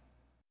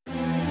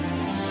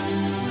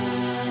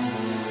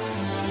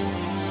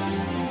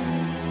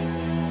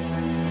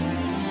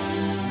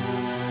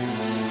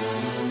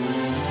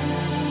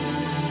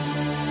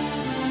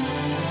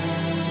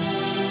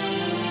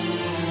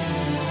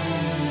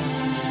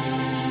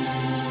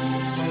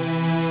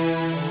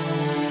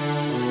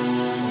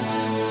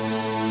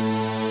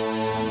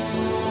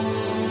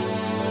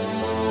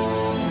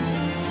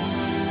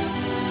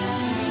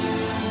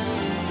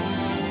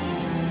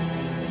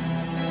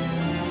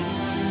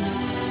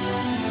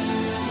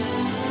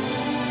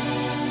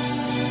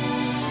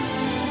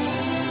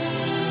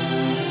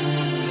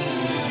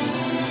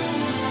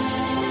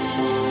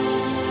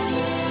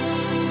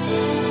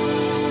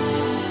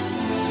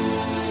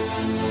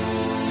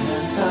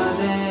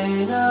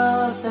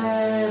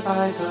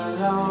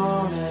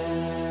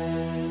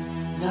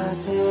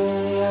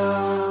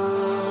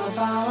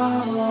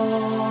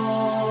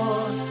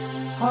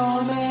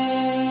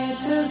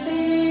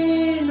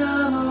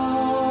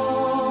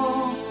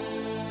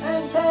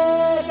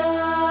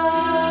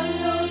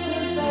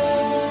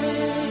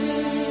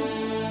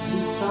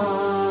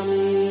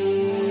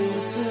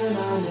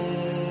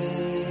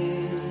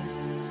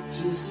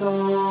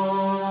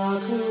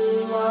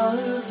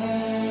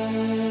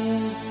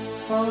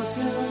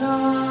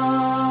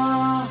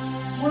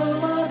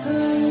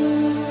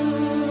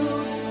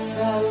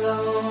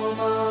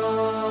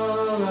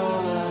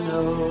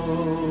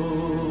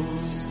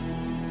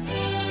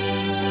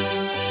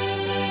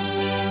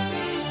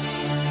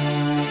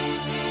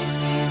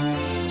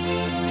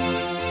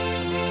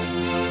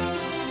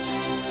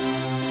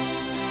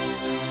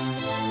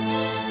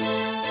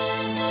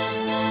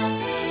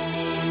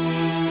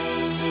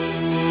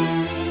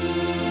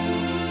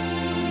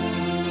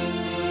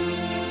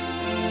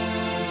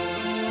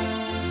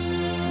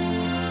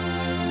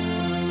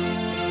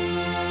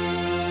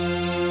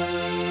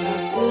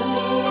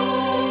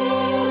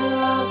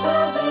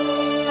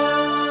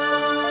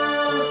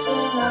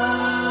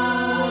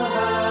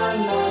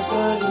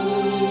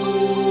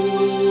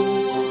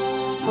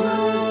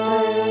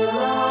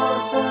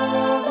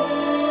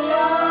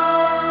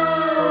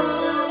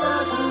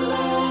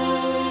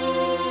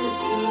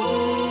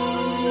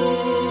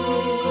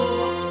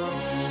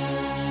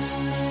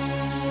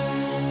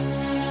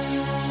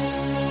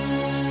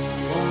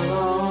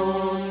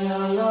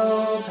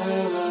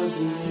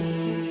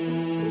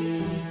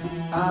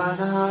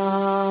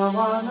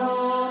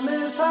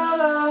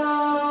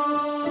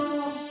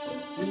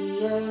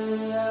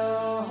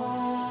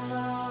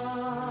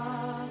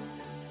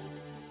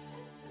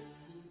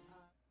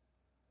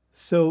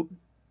 So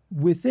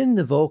within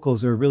the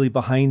vocals, or really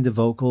behind the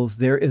vocals,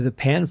 there is a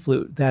pan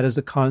flute that is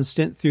a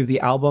constant through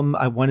the album.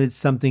 I wanted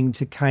something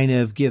to kind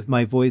of give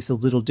my voice a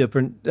little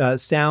different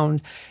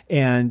sound,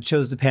 and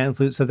chose the pan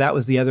flute. So that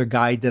was the other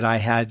guide that I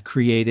had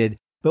created,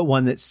 but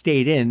one that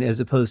stayed in,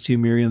 as opposed to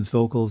Miriam's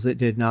vocals that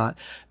did not.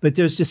 But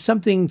there's just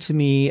something to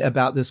me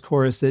about this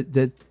chorus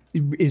that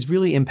is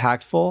really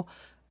impactful.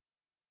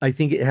 I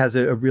think it has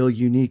a real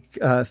unique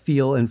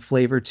feel and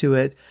flavor to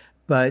it.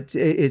 But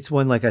it's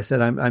one, like I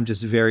said, I'm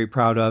just very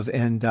proud of.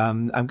 And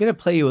I'm going to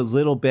play you a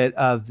little bit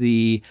of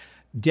the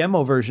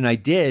demo version I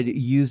did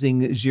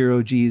using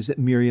Zero G's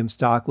Miriam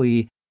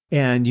Stockley.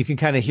 And you can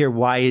kind of hear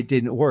why it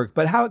didn't work,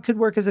 but how it could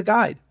work as a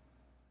guide.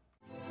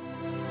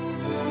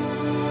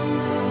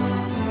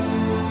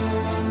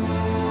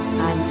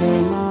 Ante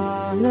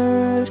mono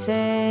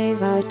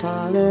save a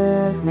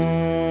dollar,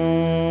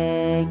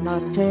 make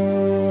not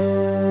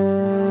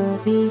tell,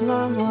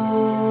 belong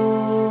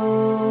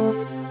all,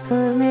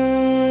 her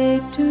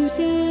make to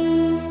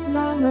see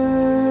longer,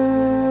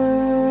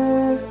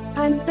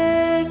 and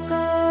beg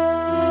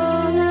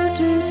honor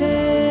to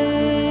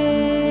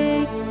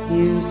say,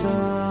 you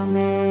saw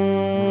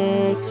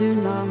make,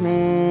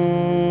 tsunami,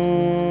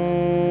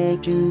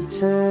 to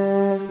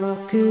serve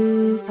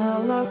Maku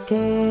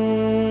Alake,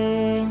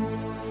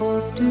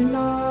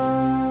 Fortuna,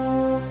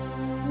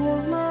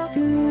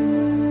 Womaku,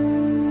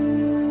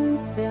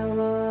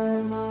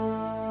 Bellarma,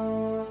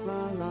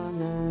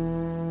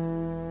 Lalanas.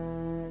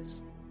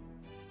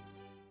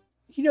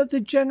 The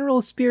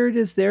general spirit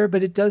is there,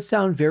 but it does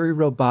sound very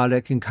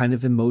robotic and kind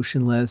of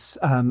emotionless.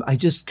 I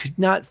just could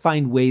not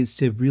find ways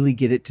to really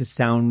get it to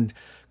sound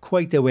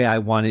quite the way I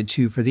wanted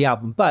to for the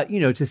album. But,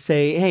 to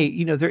say,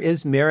 hey, there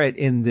is merit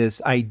in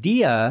this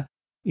idea,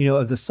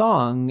 of the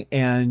song,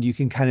 and you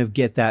can kind of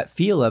get that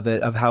feel of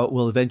it, of how it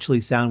will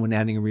eventually sound when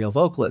adding a real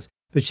vocalist.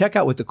 But check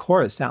out what the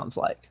chorus sounds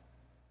like.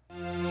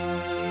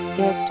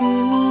 Get to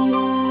me,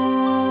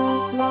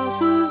 lost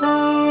to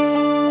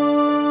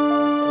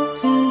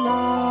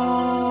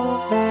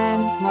love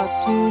them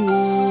not to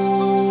me.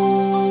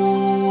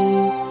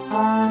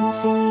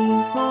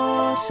 Unseen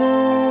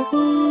closer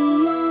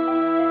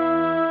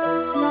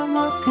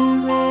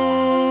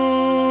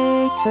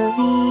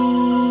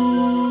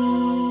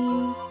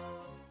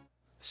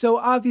So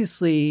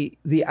obviously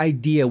the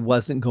idea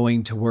wasn't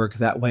going to work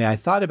that way. I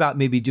thought about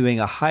maybe doing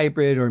a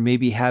hybrid or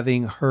maybe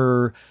having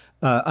her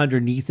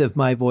underneath of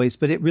my voice,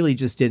 but it really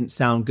just didn't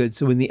sound good.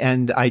 So in the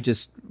end, I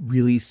just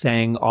really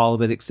sang all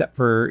of it except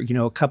for,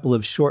 a couple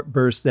of short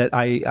bursts that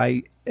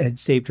I had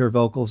saved her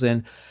vocals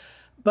in.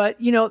 But,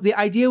 the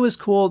idea was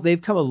cool.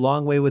 They've come a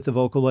long way with the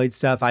Vocaloid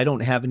stuff. I don't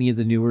have any of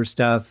the newer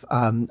stuff.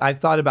 I've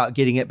thought about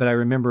getting it, but I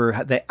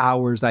remember the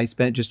hours I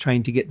spent just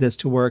trying to get this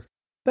to work.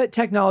 But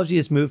technology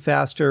has moved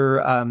faster.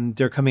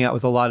 They're coming out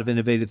with a lot of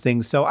innovative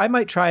things. So I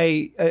might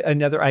try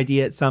another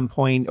idea at some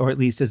point, or at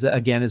least as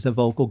a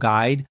vocal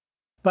guide.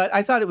 But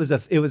I thought it was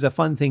a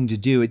fun thing to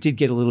do. It did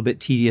get a little bit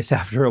tedious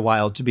after a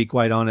while, to be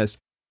quite honest.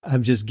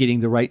 I'm just getting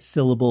the right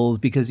syllables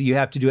because you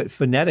have to do it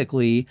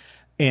phonetically.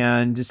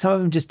 And some of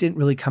them just didn't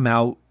really come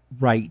out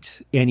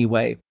right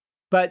anyway.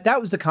 But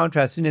that was the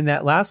contrast. And in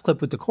that last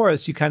clip with the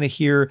chorus, you kind of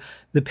hear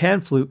the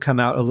pan flute come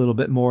out a little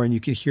bit more, and you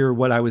can hear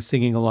what I was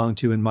singing along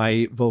to in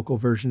my vocal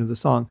version of the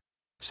song.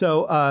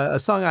 So a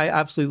song I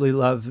absolutely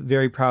love,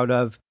 very proud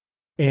of.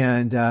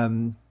 And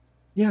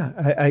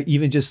I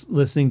even just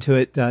listening to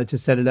it to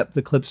set it up,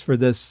 the clips for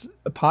this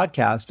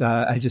podcast,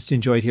 I just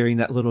enjoyed hearing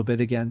that little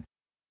bit again.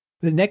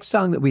 The next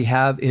song that we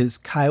have is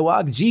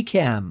Kaiwag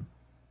G-Cam.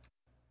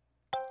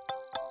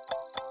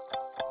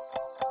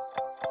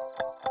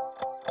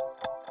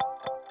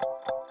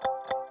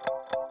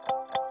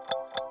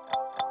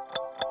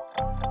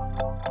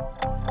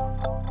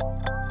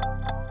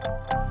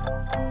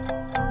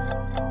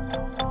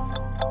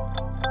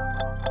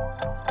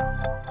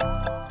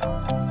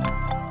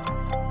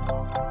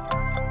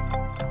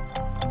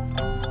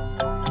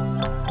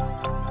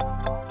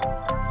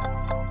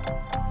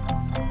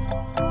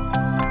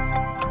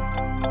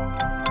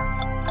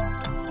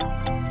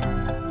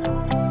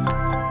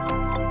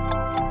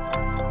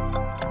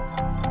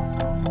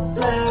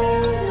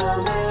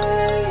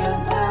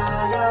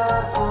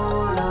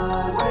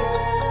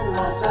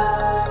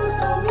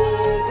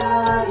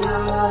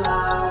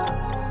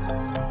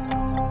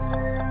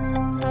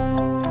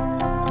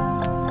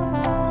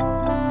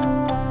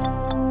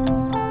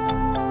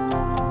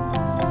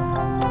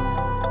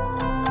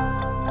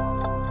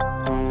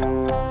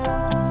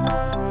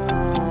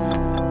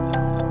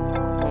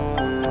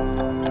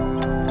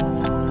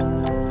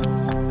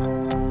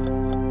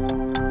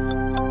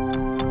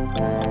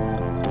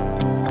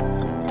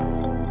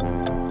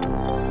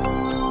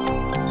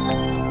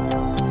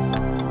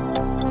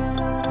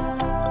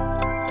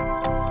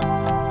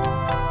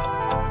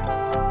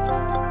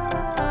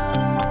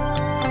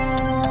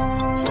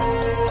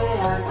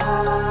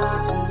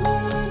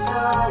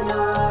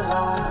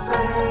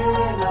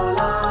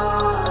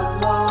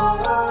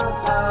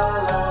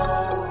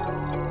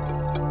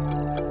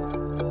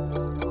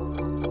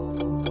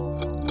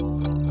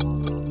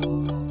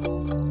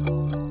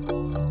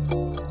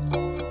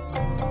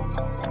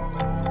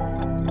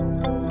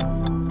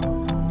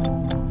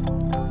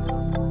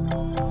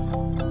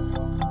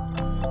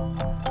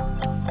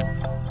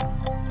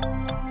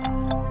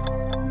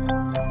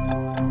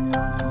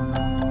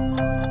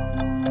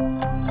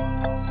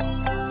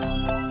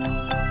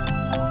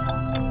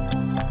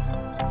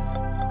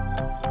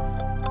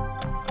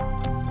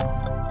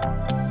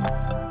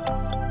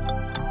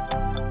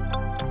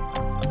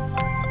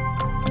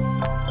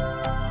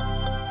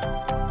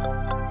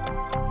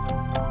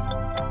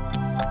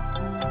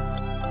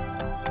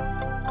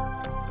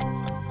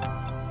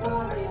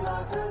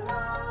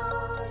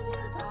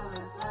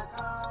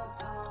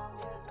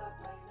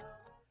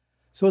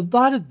 So a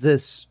lot of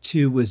this,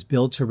 too, was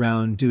built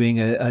around doing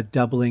a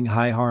doubling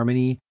high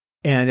harmony.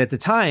 And at the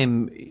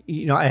time,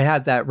 I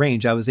had that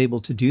range. I was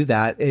able to do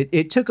that.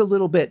 It took a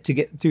little bit to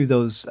get through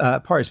those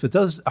parts, but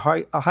those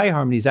high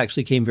harmonies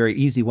actually came very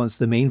easy once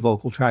the main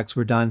vocal tracks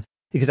were done,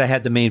 because I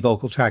had the main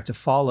vocal track to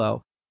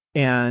follow.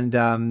 And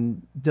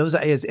those,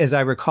 as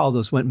I recall,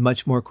 those went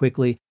much more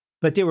quickly.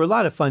 But they were a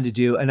lot of fun to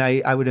do. And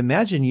I would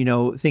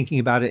imagine, thinking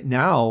about it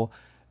now,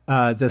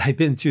 that I've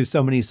been through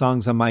so many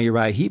songs on my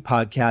Uriah Heep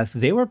podcast,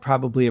 they were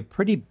probably a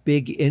pretty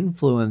big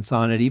influence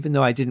on it, even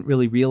though I didn't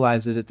really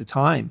realize it at the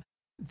time.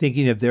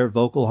 Thinking of their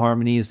vocal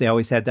harmonies, they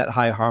always had that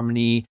high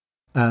harmony,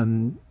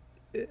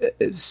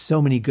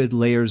 so many good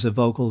layers of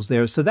vocals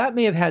there. So that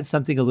may have had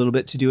something a little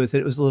bit to do with it.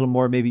 It was a little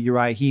more maybe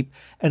Uriah Heep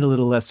and a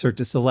little less Cirque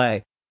du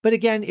Soleil. But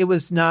again, it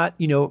was not,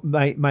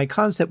 my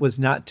concept was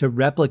not to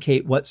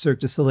replicate what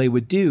Cirque du Soleil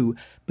would do,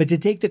 but to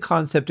take the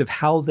concept of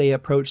how they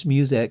approach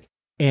music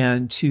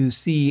and to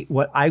see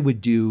what I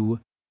would do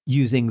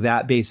using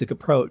that basic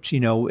approach,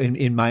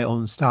 in my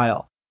own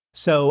style.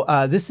 So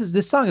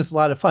this song is a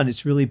lot of fun.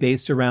 It's really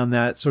based around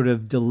that sort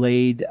of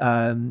delayed,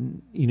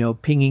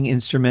 pinging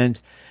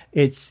instrument.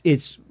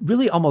 It's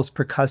really almost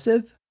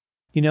percussive,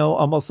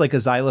 almost like a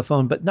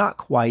xylophone, but not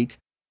quite.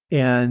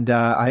 And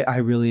I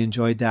really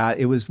enjoyed that.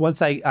 It was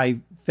once I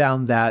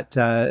found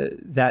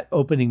that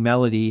opening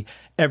melody,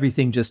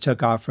 everything just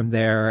took off from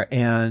there.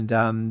 And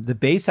the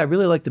bass, I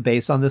really like the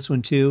bass on this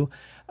one too.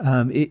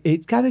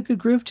 It's got a good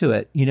groove to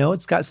it.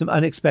 It's got some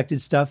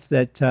unexpected stuff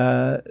that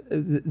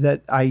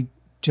I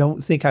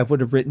don't think I would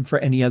have written for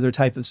any other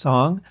type of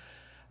song,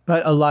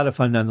 but a lot of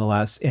fun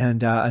nonetheless.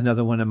 And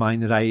another one of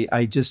mine that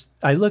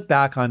I look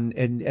back on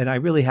and I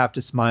really have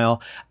to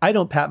smile. I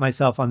don't pat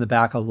myself on the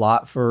back a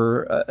lot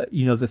for,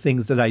 the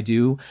things that I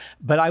do,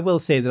 but I will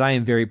say that I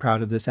am very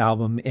proud of this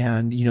album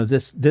and,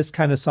 this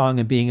kind of song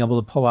and being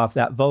able to pull off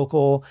that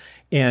vocal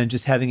and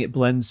just having it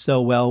blend so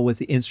well with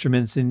the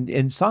instruments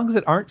and songs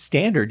that aren't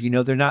standard.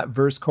 They're not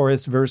verse,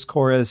 chorus,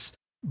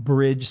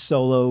 bridge,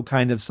 solo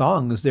kind of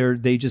songs.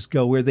 They just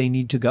go where they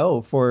need to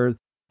go for,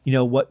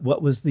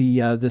 what was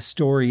the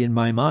story in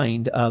my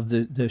mind of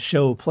the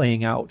show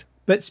playing out.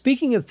 But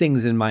speaking of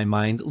things in my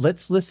mind,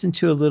 let's listen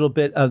to a little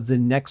bit of the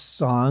next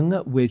song,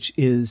 which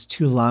is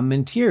Tu l'as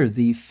mentir,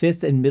 the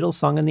fifth and middle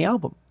song on the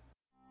album.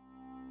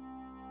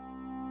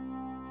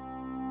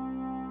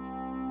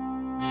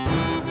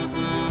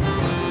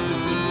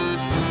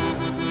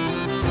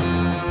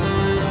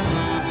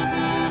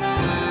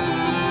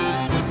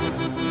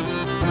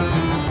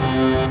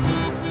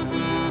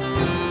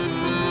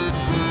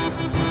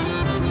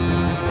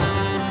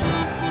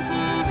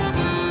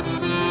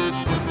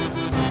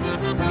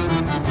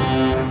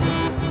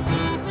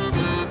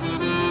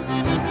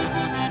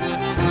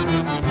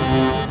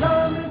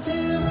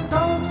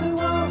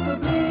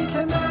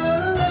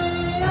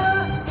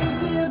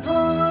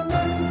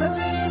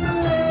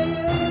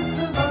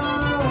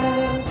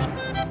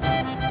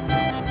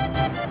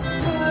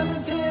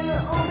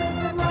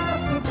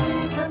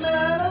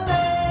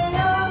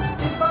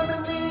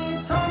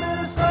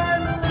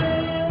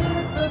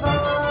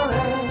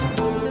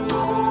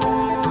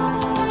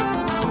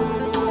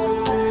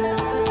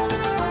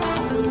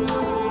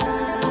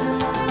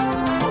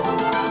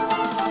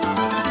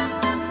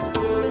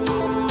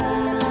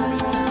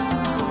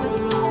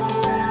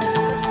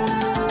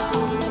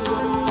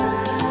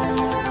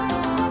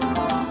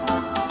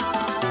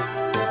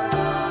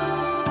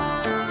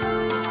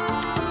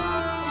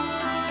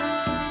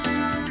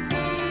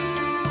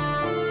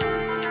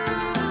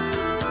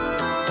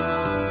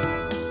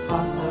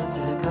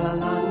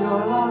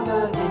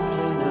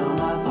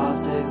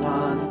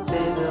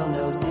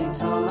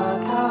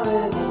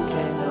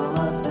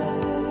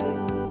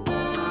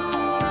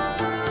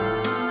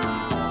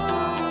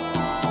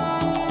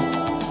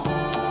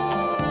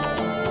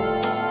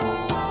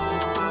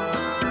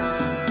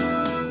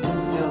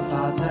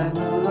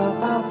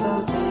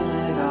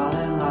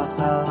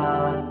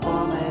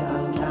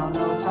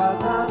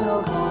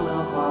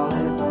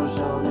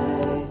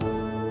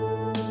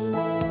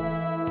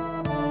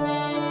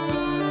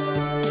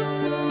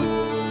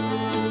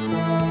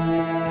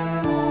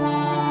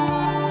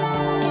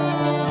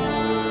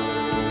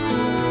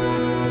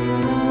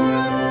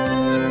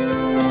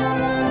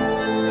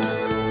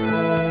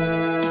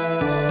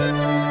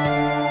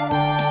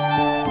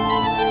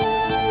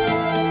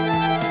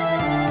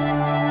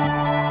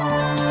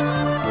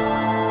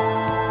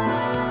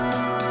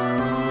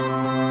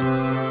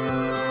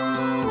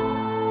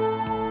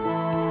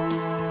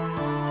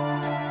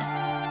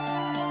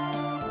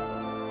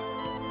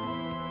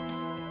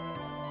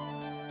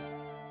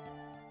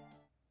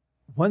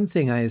 One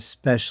thing I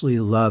especially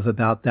love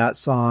about that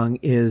song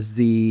is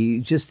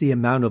the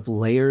amount of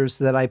layers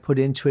that I put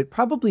into it,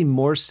 probably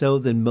more so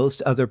than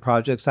most other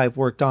projects I've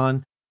worked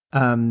on.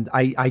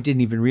 I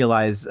didn't even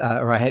realize,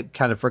 or I had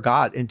kind of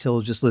forgot until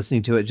just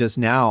listening to it just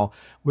now,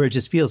 where it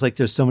just feels like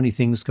there's so many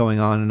things going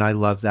on. And I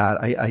love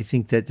that. I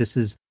think that this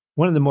is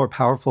one of the more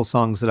powerful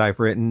songs that I've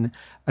written.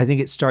 I think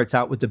it starts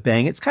out with the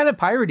bang. It's kind of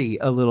piratey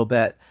a little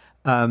bit.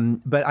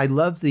 But I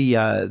love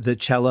the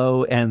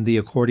cello and the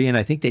accordion.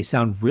 I think they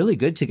sound really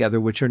good together,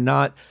 which are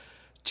not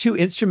two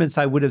instruments,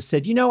 I would have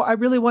said, I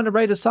really want to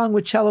write a song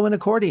with cello and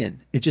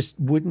accordion. It just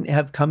wouldn't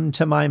have come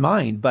to my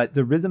mind. But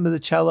the rhythm of the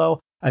cello,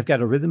 I've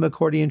got a rhythm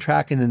accordion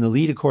track and then the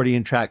lead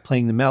accordion track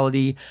playing the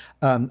melody.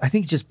 I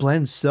think it just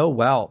blends so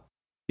well.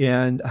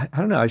 And I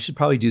don't know, I should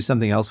probably do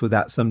something else with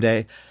that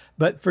someday.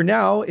 But for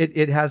now,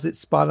 it has its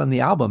spot on the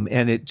album,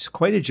 and it's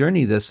quite a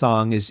journey, this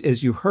song.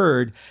 As you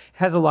heard, it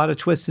has a lot of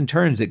twists and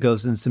turns. It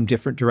goes in some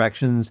different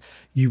directions.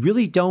 You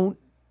really don't,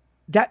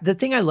 the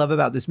thing I love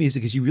about this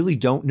music is you really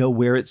don't know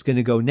where it's going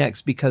to go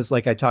next, because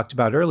like I talked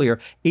about earlier,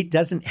 it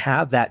doesn't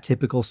have that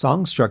typical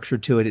song structure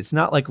to it. It's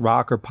not like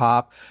rock or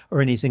pop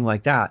or anything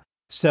like that.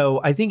 So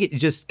I think it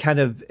just kind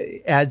of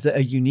adds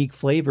a unique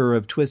flavor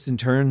of twists and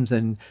turns,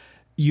 and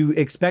you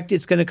expect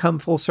it's going to come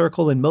full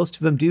circle, and most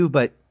of them do,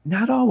 but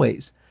not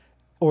always,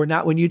 or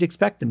not when you'd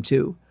expect them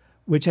to,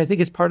 which I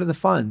think is part of the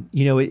fun.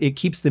 It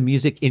keeps the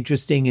music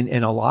interesting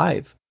and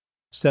alive.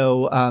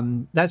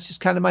 So that's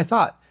just kind of my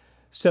thought.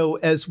 So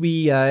as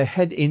we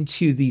head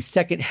into the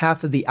second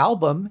half of the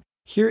album,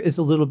 here is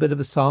a little bit of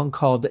a song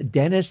called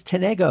Dennis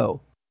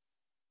Tenego.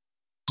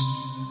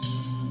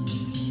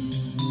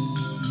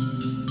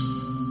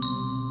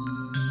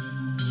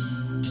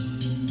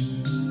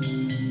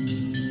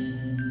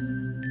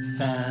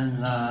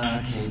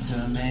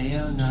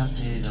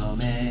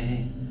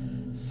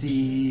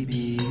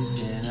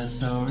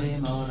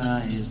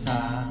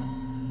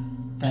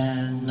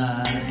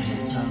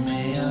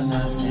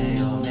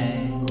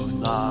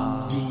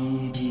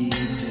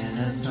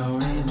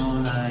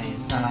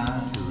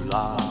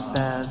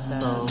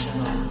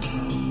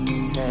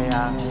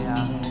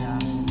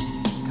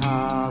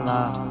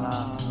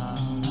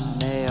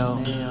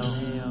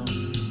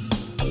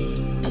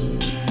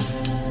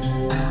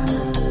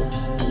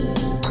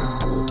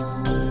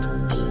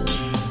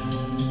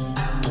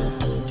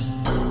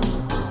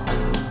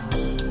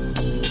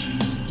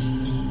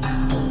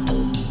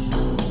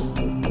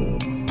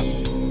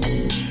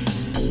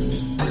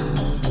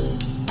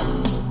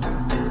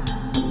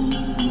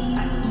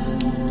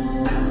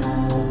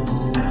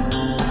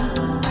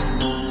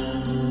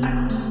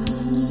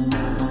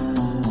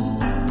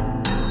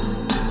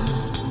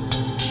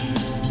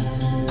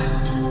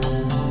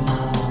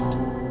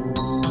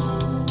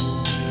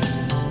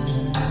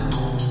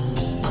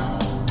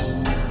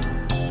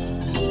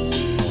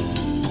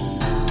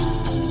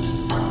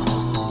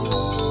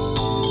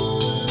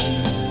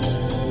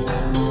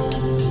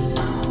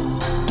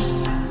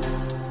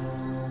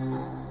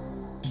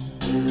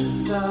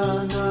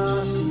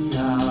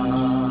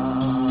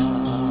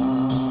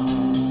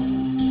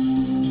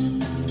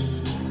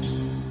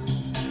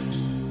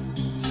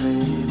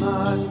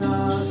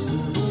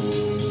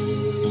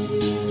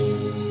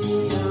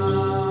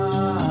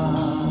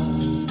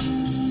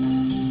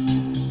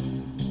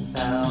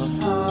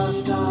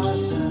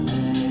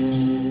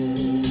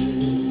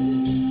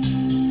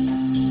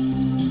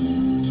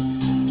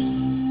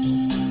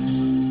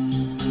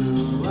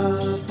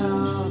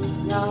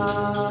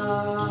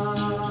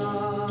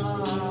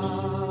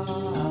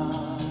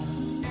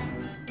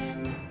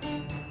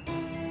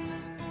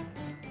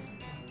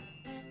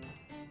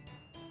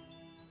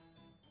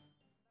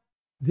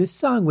 This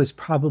song was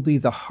probably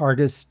the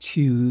hardest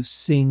to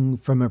sing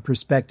from a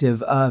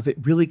perspective of it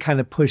really kind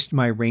of pushed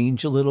my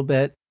range a little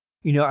bit.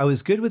 I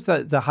was good with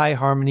the high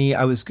harmony.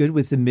 I was good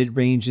with the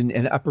mid-range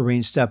and upper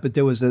range stuff, but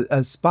there was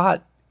a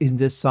spot in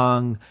this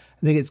song,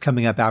 I think it's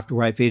coming up after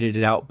where I faded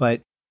it out,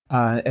 but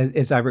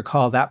as I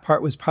recall, that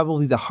part was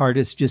probably the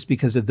hardest just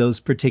because of those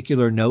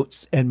particular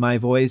notes and my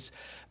voice.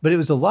 But it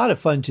was a lot of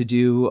fun to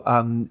do.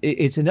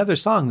 It's another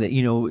song that,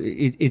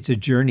 it's a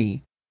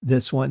journey.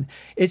 This one,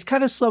 it's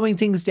kind of slowing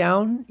things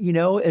down,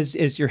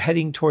 as you're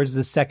heading towards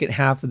the second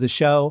half of the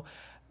show,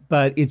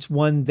 but it's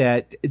one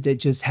that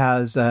just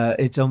has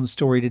its own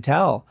story to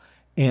tell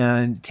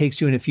and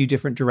takes you in a few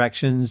different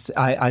directions.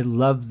 I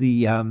love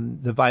the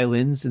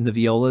violins and the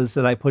violas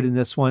that I put in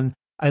this one.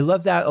 I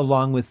love that,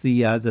 along with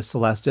the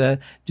Celesta,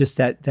 just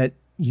that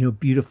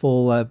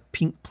beautiful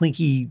pink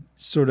plinky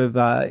sort of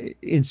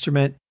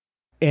instrument.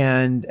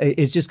 And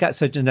it's just got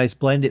such a nice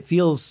blend. It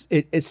feels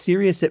it's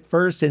serious at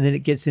first, and then it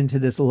gets into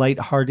this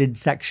lighthearted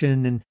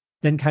section, and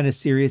then kind of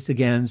serious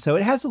again. So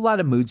it has a lot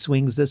of mood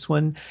swings, this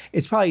one.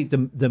 It's probably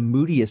the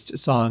moodiest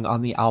song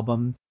on the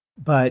album,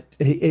 but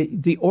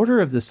the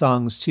order of the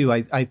songs, too,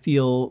 I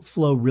feel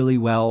flow really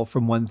well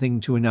from one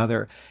thing to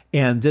another.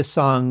 And this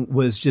song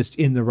was just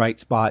in the right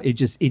spot.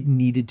 It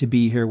needed to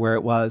be here where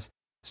it was.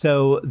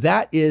 So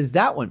that is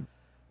that one.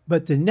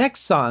 But the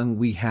next song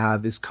we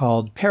have is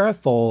called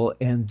Parafol,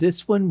 and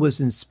this one was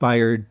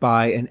inspired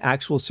by an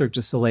actual Cirque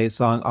du Soleil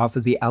song off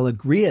of the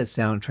Alegria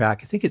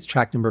soundtrack. I think it's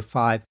track number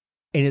 5,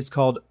 and it's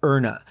called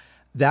Erna.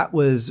 That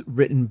was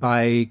written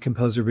by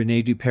composer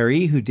René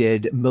Duperry, who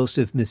did most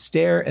of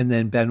Mystère, and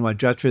then Benoit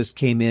Jutras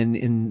came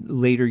in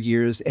later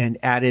years and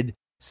added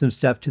some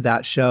stuff to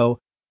that show.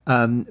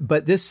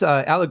 But this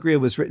Alegria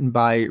was written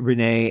by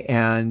René,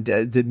 and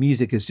the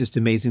music is just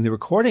amazing. The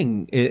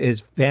recording is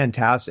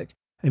fantastic.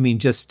 I mean,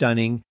 just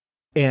stunning.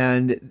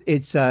 And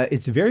it's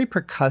very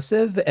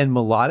percussive and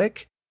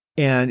melodic,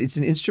 and it's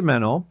an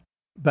instrumental.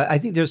 But I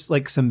think there's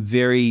like some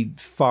very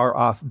far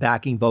off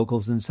backing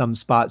vocals in some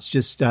spots,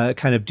 just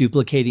kind of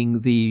duplicating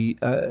the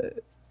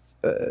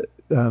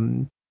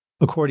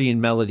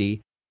accordion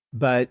melody.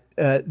 But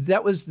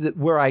that was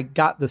where I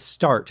got the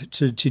start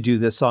to do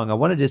this song. I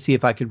wanted to see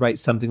if I could write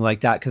something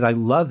like that because I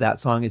love that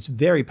song. It's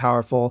very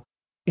powerful.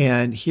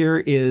 And here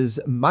is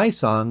my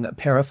song,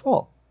 Kamu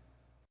Vole.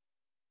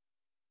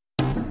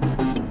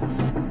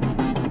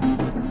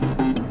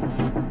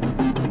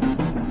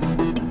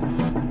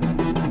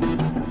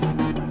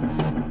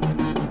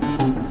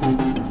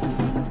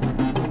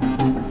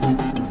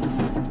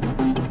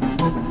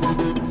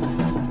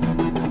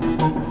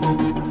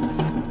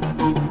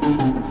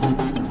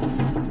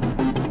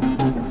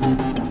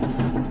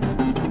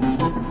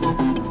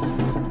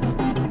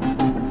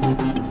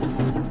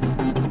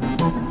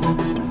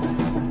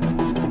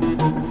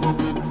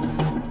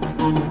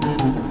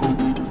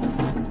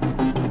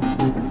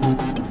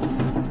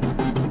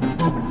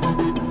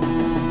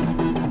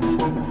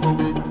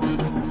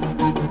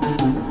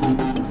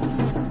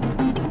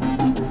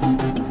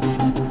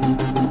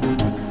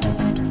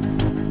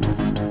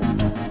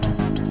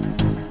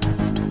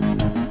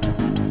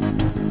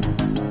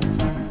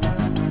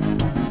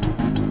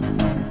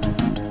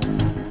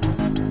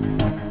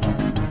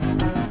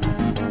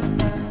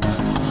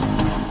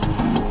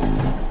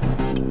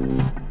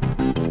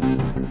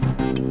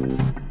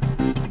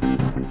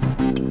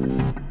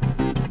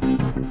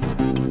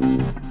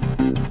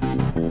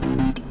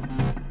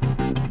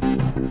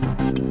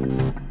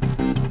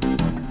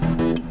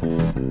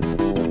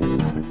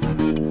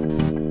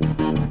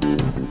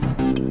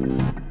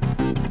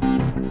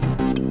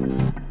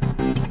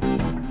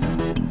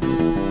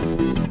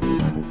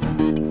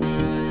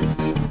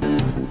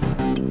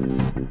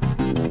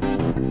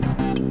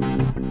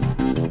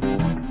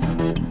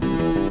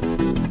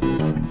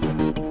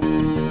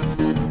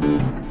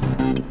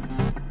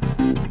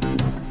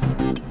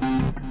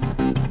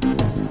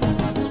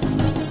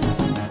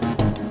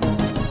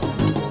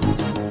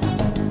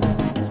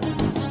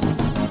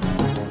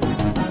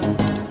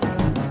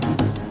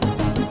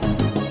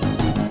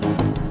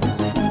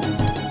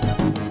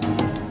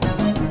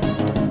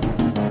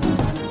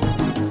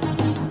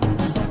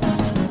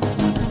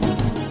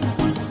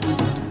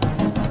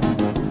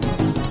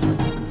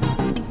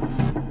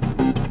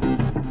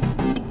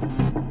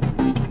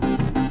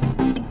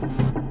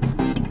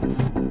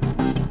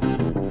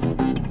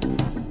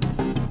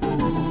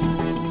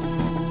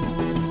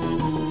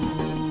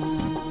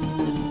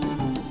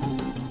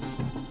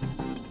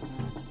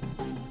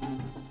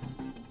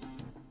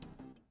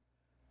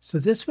 So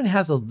this one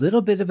has a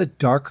little bit of a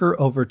darker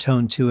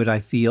overtone to it,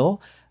 I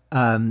feel.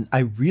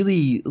 I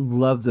really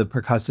love the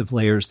percussive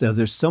layers, though.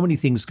 There's so many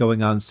things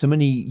going on, so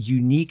many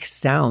unique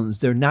sounds.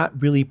 They're not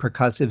really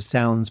percussive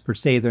sounds per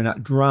se. They're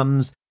not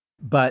drums,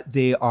 but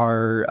they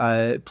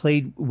are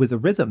played with a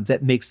rhythm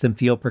that makes them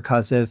feel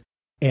percussive.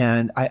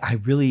 And I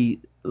really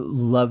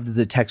loved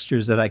the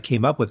textures that I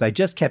came up with. I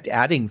just kept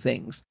adding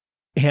things.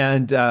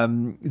 And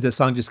the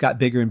song just got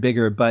bigger and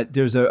bigger, but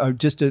there's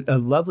just a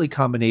lovely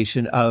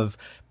combination of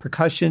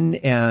percussion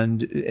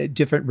and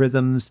different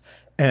rhythms.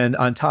 And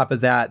on top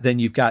of that, then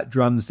you've got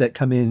drums that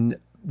come in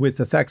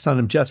with effects on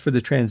them just for the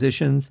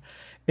transitions.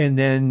 And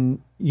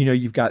then,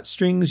 you've got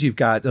strings, you've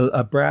got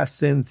a brass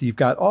synth, you've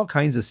got all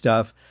kinds of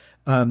stuff.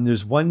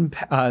 There's one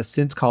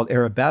synth called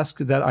Arabesque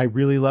that I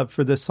really loved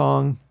for this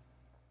song.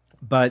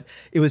 But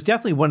it was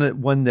definitely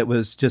one that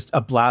was just a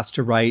blast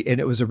to write.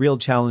 And it was a real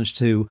challenge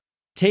to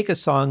take a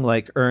song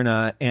like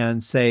Erna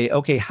and say,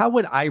 okay, how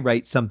would I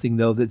write something,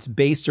 though, that's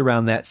based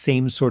around that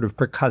same sort of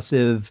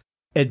percussive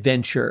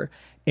adventure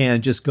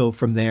and just go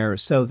from there.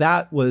 So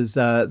that was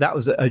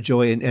a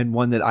joy and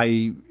one that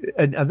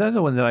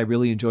another one that I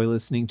really enjoy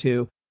listening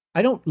to.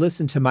 I don't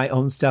listen to my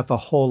own stuff a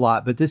whole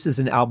lot, but this is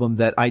an album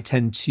that I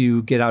tend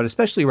to get out,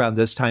 especially around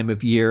this time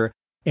of year,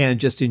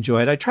 and just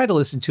enjoy it. I try to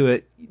listen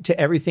to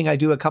everything I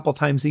do a couple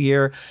times a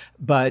year,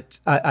 but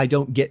I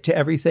don't get to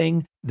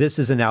everything. This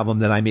is an album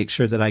that I make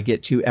sure that I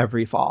get to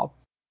every fall.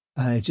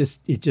 It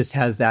just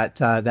has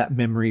that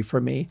memory for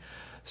me.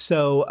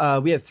 So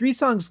we have 3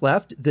 songs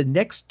left. The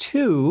next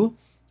 2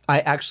 I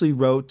actually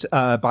wrote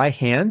by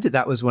hand.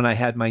 That was when I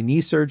had my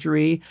knee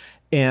surgery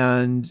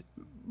and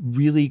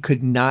really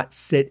could not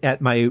sit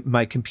at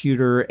my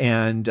computer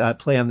and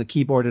play on the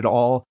keyboard at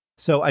all.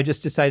 So I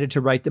just decided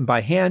to write them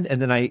by hand,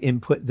 and then I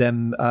input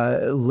them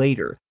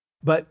later.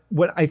 But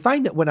what I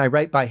find that when I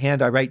write by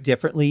hand, I write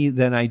differently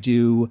than I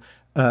do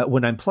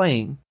when I'm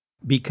playing,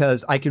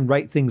 because I can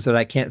write things that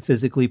I can't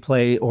physically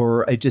play,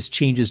 or it just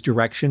changes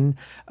direction.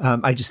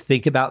 I just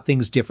think about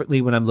things differently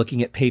when I'm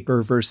looking at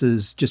paper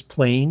versus just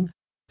playing.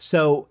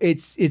 So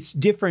it's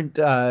different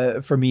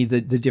for me.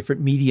 The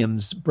different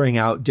mediums bring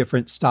out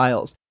different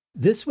styles.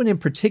 This one in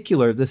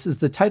particular, this is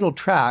the title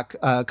track,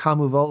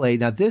 Kamu Vole.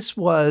 Now, this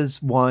was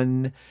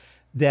one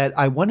that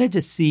I wanted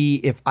to see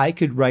if I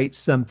could write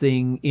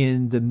something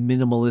in the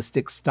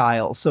minimalistic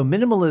style. So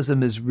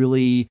minimalism is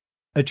really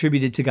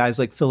attributed to guys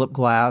like Philip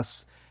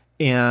Glass,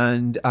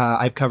 and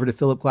I've covered a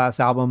Philip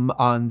Glass album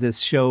on this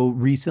show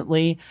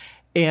recently.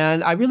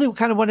 And I really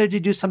kind of wanted to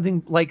do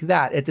something like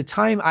that. At the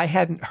time, I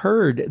hadn't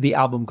heard the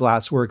album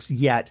Glassworks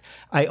yet.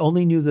 I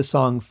only knew the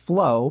song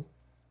Flow,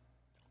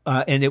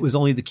 and it was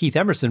only the Keith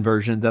Emerson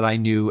version that I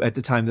knew at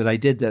the time that I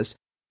did this.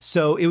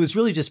 So it was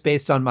really just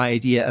based on my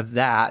idea of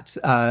that,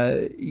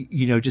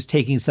 just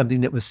taking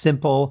something that was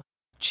simple,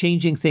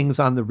 changing things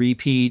on the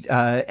repeat,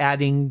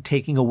 adding,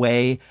 taking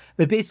away,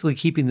 but basically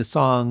keeping the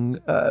song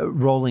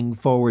rolling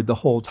forward the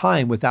whole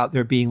time without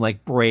there being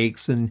like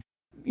breaks and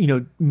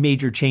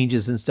major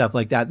changes and stuff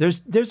like that.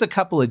 There's a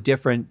couple of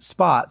different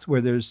spots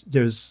where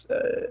there's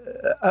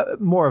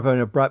more of an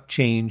abrupt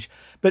change,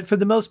 but for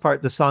the most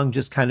part, the song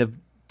just kind of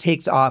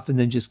takes off and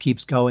then just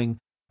keeps going.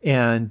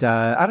 And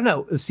I don't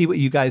know, see what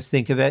you guys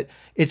think of it.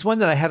 It's one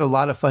that I had a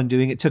lot of fun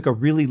doing. It took a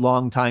really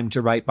long time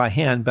to write by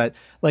hand, but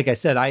like I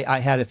said, I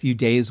had a few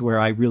days where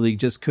I really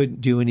just couldn't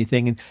do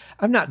anything. And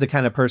I'm not the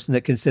kind of person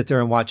that can sit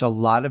there and watch a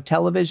lot of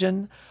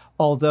television,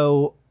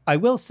 although I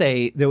will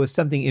say there was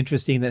something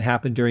interesting that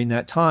happened during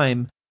that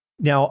time.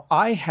 Now,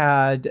 I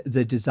had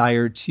the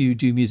desire to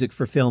do music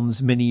for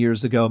films many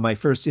years ago. My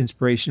first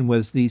inspiration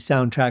was the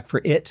soundtrack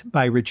for It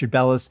by Richard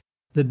Bellis,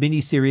 the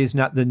miniseries,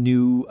 not the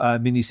new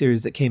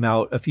miniseries that came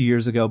out a few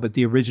years ago, but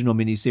the original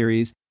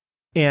miniseries.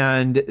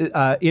 And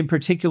in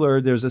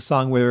particular, there's a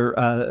song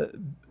where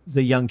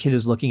the young kid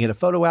is looking at a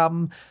photo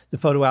album. The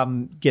photo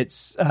album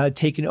gets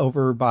taken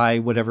over by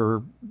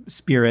whatever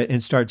spirit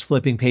and starts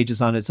flipping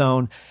pages on its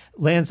own,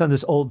 lands on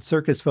this old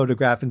circus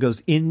photograph and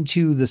goes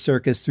into the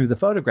circus through the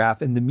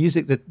photograph. And the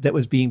music that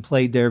was being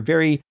played there,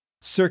 very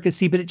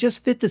circusy, but it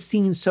just fit the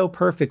scene so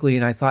perfectly.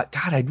 And I thought,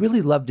 God, I'd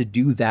really love to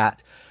do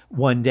that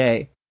one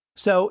day.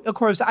 So, of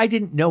course, I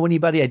didn't know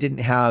anybody. I didn't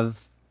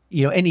have,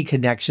 any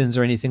connections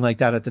or anything like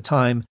that at the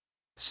time.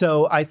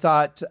 So I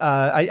thought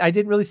I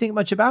didn't really think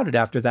much about it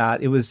after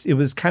that. It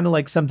was kind of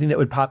like something that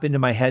would pop into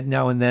my head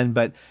now and then,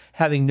 but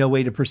having no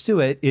way to pursue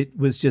it, it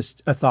was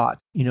just a thought,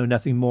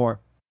 nothing more.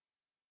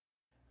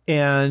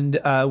 And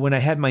when I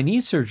had my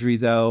knee surgery,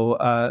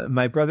 though,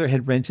 my brother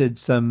had rented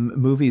some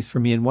movies for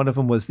me, and one of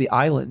them was The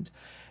Island.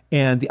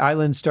 And The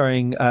Island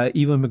starring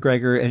Ewan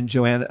McGregor and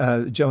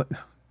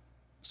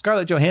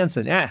Scarlett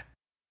Johansson,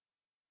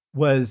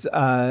 was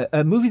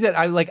a movie that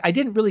I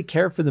didn't really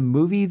care for the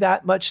movie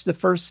that much the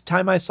first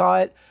time I saw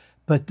it,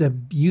 but the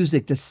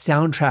music, the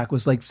soundtrack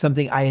was like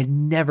something I had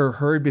never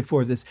heard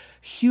before. This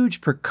huge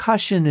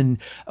percussion and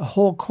a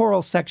whole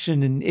choral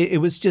section, and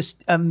it was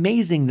just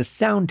amazing, the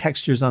sound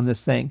textures on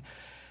this thing.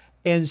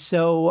 And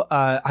so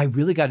I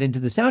really got into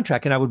the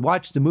soundtrack, and I would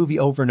watch the movie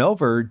over and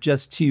over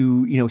just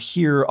to,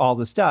 hear all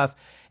the stuff.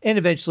 And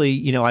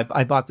eventually,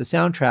 I bought the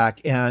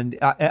soundtrack, and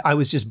I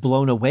was just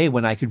blown away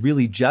when I could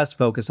really just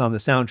focus on the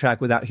soundtrack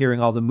without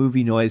hearing all the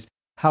movie noise,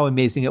 how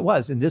amazing it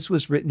was. And this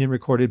was written and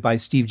recorded by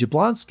Steve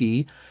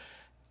Jablonsky.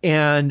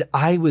 And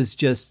I was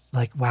just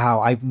like,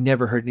 wow, I've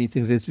never heard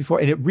anything like this before.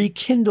 And it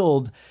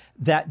rekindled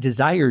that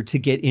desire to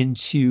get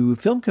into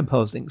film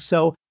composing.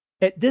 So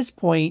at this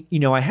point,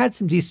 I had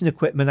some decent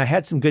equipment. I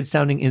had some good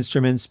sounding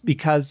instruments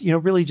because,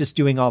 really just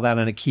doing all that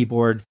on a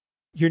keyboard,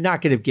 you're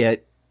not going to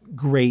get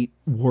great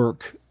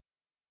work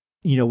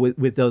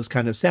with those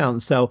kind of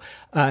sounds. So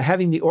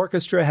having the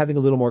orchestra, having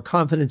a little more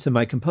confidence in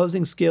my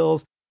composing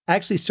skills, I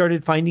actually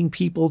started finding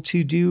people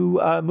to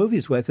do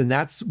movies with, and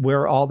that's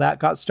where all that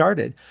got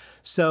started.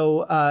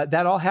 So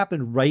that all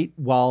happened right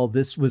while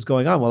this was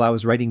going on, while I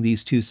was writing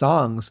these two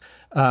songs.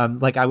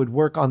 I would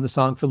work on the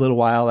song for a little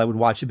while, I would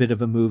watch a bit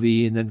of a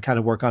movie and then kind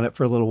of work on it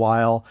for a little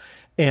while.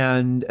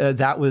 And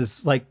that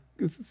was like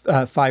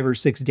 5 or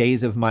 6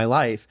 days of my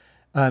life.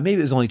 Maybe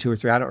it was only 2 or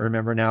 3. I don't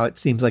remember now. It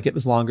seems like it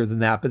was longer than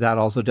that, but that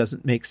also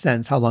doesn't make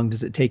sense. How long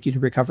does it take you to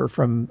recover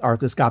from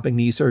arthroscopic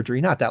knee surgery?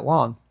 Not that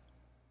long.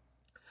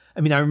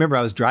 I mean, I remember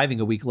I was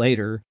driving a week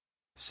later.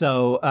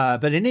 So,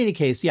 but in any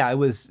case, yeah,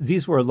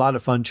 these were a lot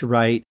of fun to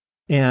write.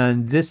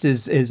 And this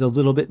is a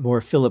little bit more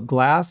Philip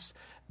Glass,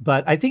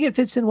 but I think it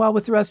fits in well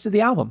with the rest of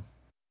the album.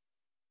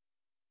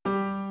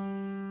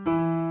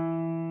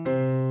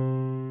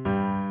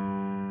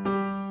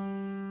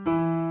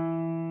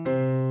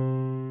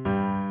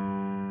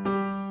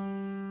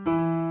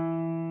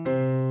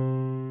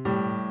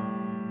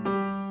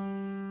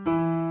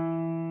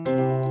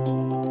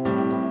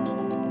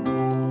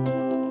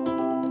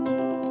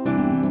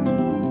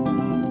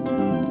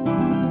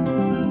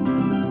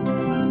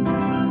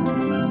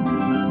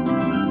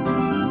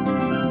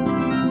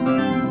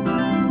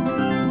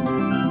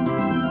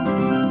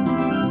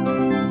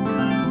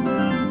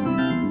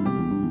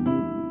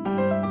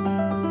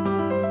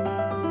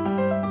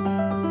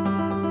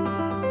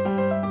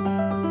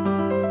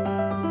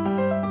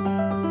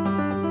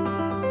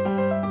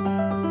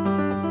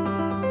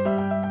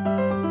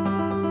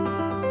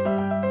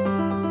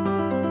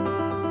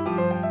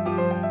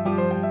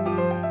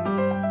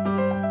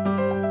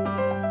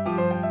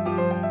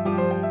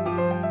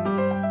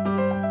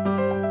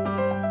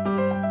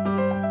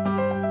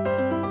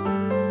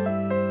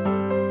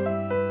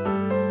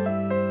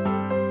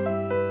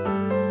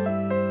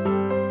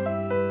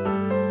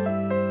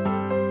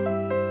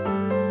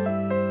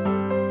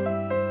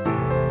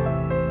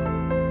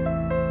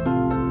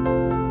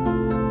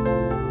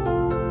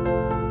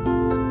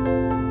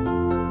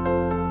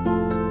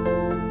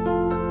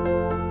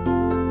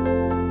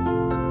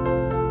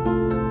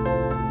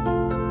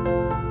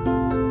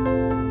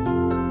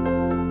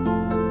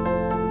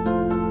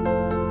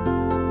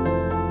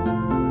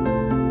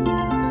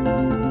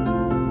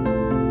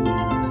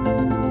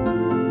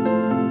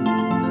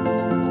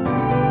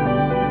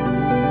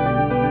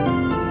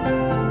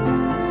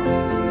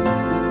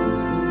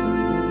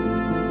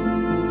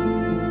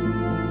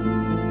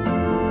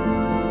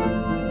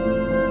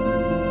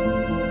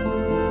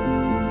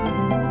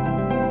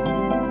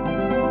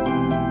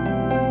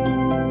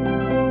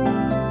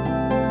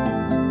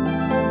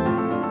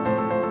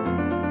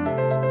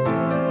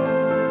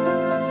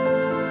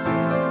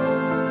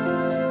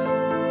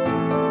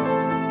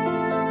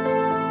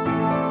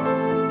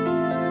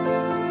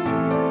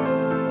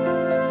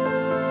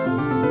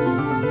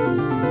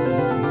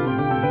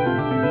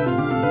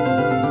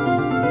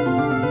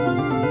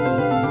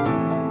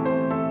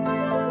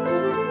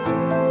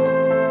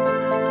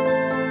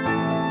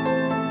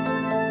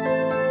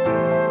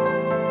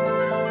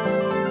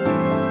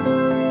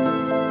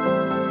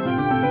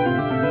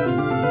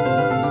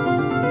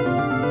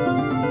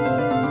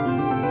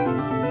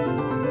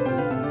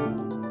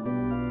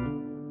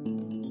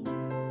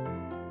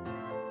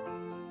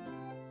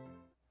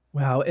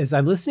 Wow. As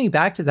I'm listening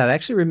back to that, I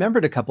actually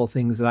remembered a couple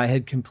things that I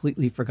had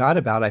completely forgot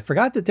about. I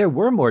forgot that there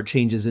were more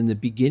changes in the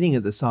beginning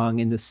of the song.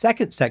 In the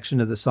second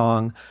section of the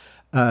song,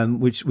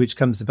 which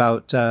comes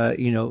about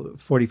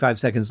 45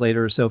 seconds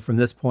later or so from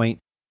this point.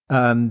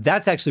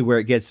 That's actually where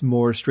it gets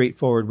more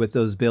straightforward with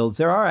those builds.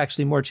 There are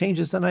actually more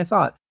changes than I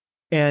thought.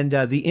 And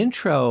the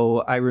intro,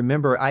 I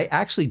remember I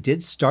actually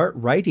did start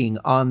writing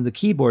on the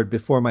keyboard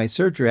before my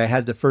surgery. I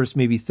had the first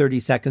maybe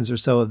 30 seconds or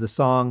so of the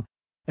song.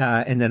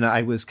 And then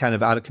I was kind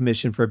of out of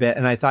commission for a bit.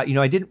 And I thought,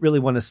 I didn't really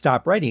want to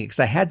stop writing it because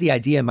I had the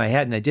idea in my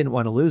head and I didn't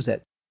want to lose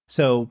it.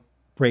 So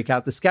break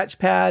out the sketch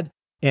pad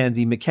and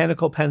the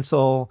mechanical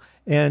pencil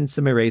and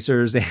some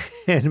erasers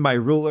and my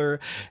ruler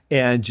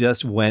and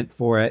just went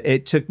for it.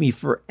 It took me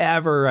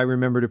forever, I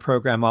remember, to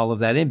program all of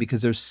that in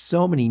because there's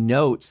so many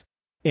notes.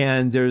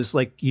 And there's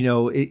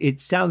it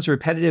sounds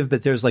repetitive,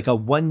 but there's like a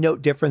one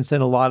note difference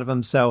in a lot of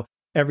them. So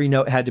every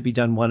note had to be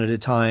done one at a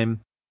time.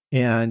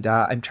 And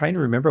I'm trying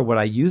to remember what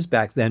I used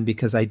back then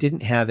because I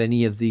didn't have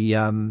any of the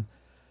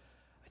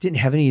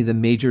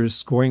major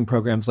scoring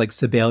programs like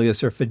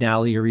Sibelius or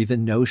Finale or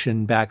even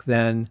Notion back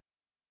then.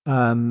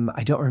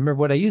 I don't remember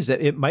what I used.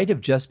 It might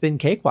have just been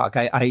Cakewalk.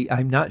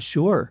 I'm not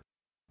sure.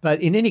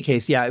 But in any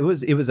case, yeah, it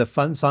was a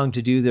fun song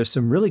to do. There's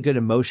some really good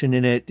emotion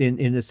in it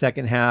in the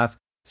second half.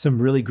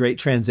 Some really great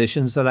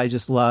transitions that I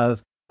just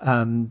love.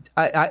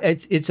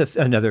 It's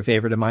another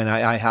favorite of mine,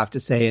 I have to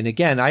say. And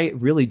again, I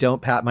really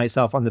don't pat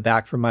myself on the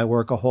back for my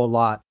work a whole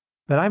lot,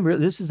 but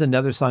this is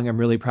another song I'm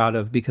really proud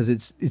of because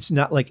it's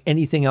not like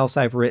anything else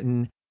I've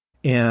written.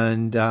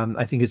 And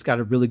I think it's got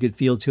a really good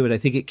feel to it. I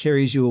think it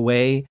carries you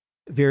away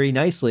very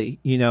nicely.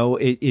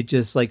 It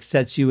just like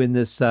sets you in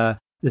this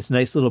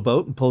nice little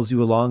boat and pulls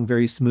you along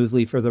very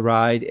smoothly for the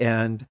ride.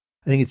 And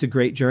I think it's a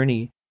great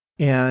journey.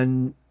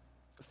 And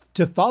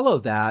to follow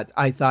that,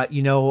 I thought,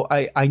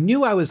 I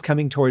knew I was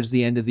coming towards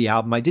the end of the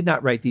album. I did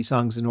not write these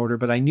songs in order,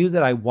 but I knew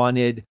that I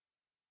wanted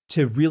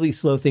to really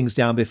slow things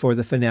down before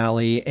the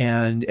finale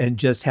and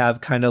just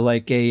have kind of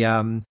like a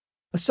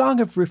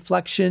song of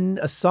reflection,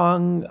 a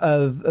song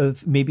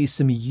of maybe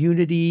some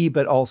unity,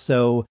 but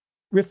also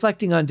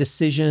reflecting on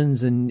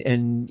decisions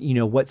and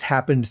what's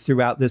happened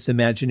throughout this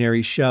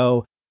imaginary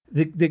show.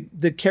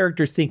 The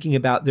characters thinking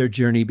about their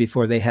journey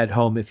before they head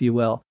home, if you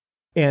will.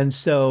 And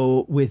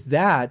so with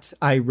that,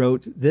 I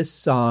wrote this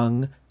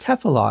song,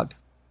 Tefalog.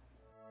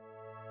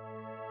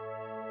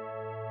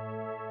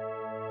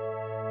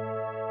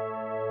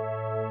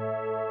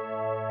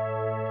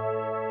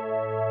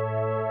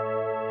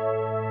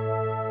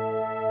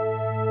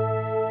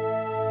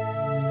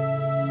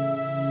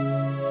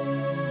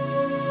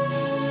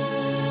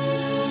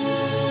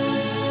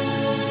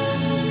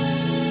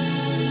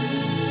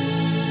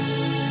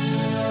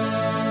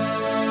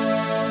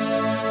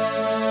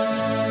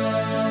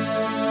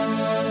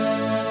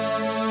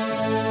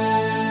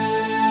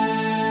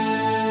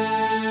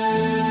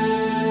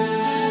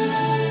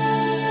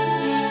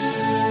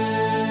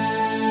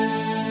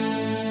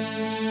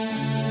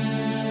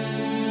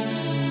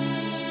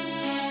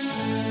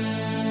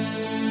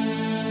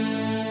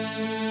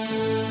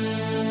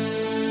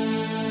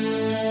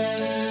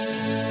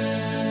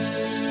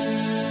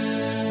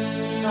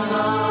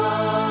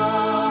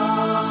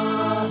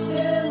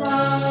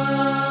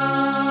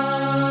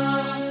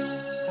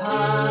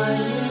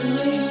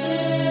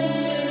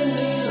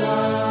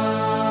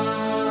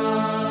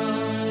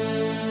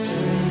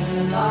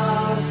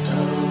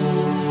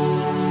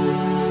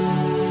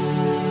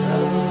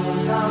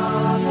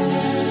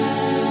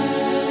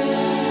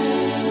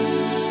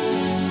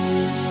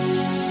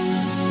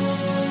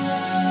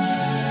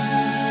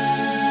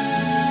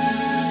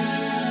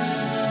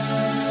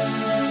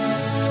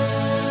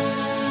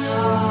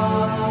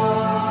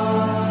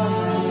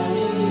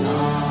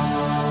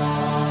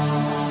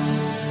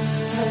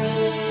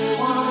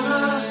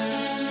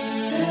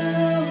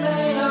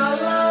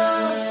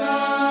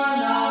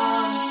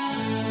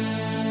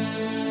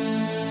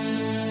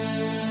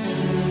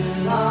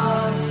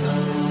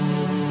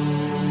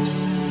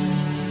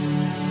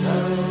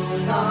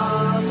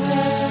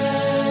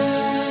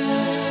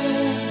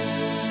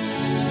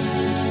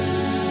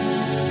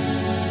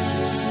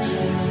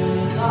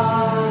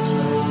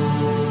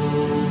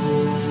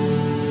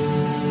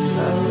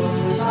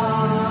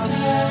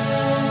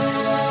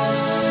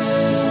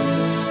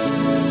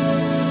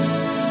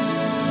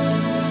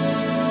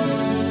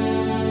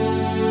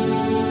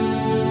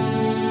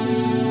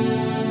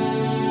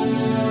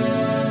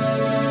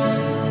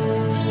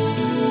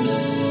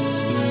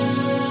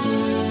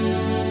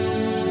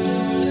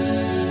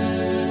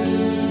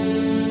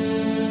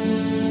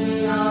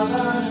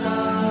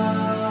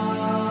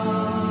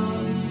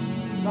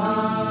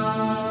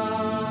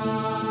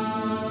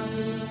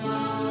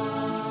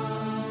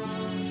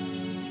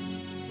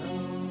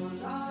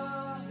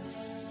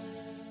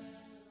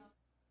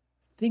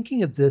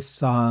 Thinking of this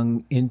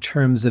song in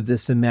terms of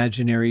this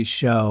imaginary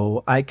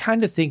show, I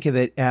kind of think of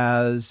it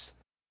as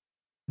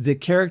the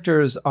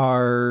characters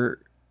are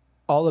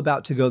all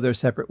about to go their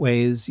separate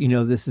ways.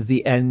 This is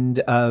the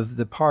end of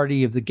the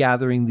party, of the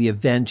gathering, the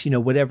event,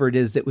 whatever it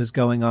is that was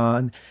going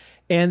on.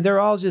 And they're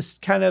all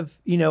just kind of,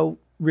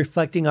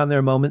 reflecting on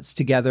their moments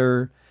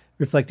together,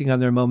 reflecting on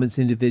their moments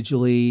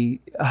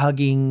individually,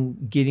 hugging,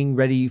 getting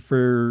ready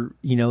for,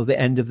 the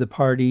end of the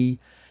party.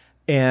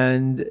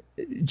 And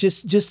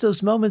just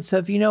those moments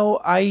of,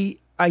 I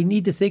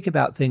need to think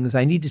about things.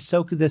 I need to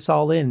soak this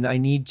all in. I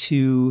need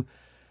to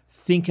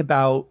think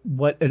about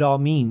what it all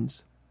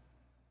means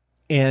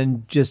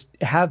and just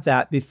have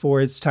that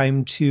before it's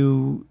time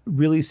to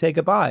really say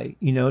goodbye,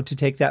 to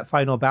take that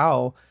final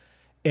bow.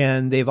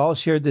 And they've all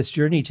shared this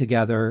journey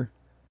together.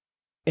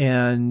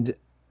 And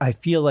I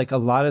feel like a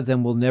lot of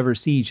them will never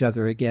see each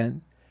other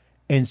again.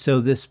 And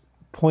so this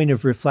point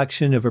of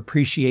reflection, of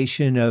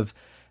appreciation, of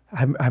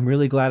I'm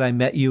really glad I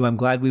met you. I'm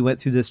glad we went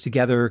through this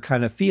together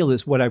kind of feel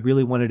is what I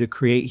really wanted to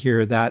create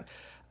here, that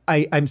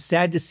I'm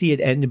sad to see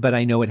it end, but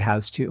I know it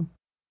has to.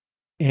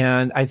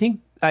 And I think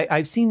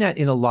I've seen that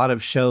in a lot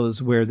of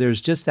shows where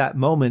there's just that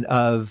moment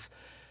of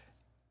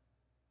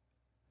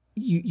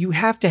you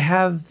have to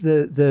have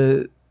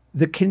the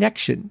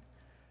connection,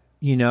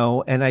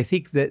 and I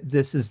think that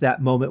this is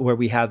that moment where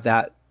we have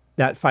that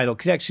final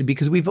connection,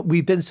 because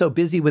we've been so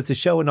busy with the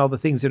show and all the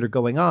things that are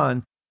going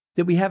on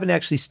that we haven't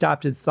actually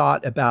stopped and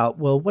thought about,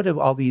 well, what do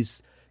all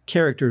these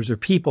characters or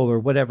people or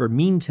whatever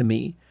mean to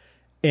me?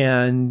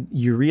 And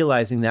you're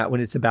realizing that when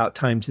it's about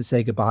time to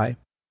say goodbye.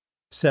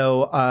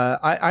 So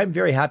I'm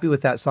very happy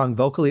with that song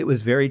vocally. It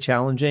was very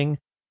challenging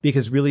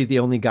because really the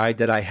only guide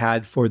that I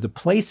had for the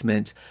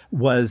placement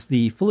was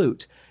the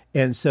flute.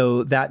 And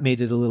so that made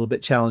it a little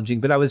bit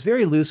challenging. But I was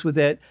very loose with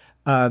it.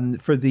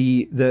 For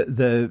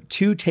the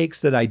 2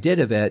 takes that I did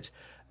of it,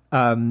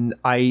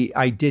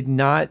 I did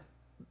not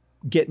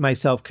get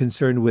myself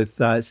concerned with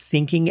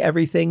syncing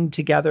everything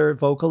together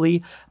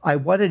vocally. I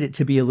wanted it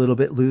to be a little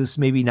bit loose,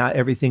 maybe not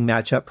everything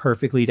match up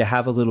perfectly, to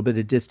have a little bit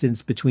of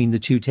distance between the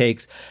 2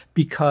 takes,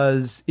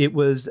 because it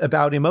was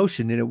about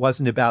emotion and it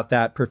wasn't about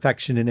that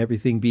perfection and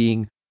everything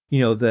being,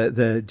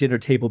 the dinner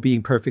table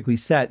being perfectly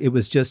set. It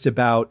was just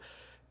about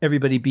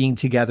everybody being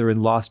together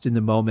and lost in the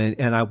moment.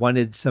 And I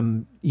wanted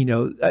some,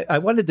 I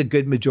wanted the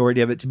good majority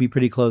of it to be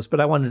pretty close,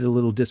 but I wanted a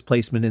little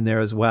displacement in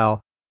there as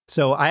well.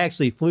 So I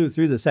actually flew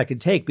through the second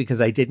take because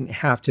I didn't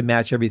have to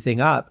match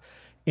everything up.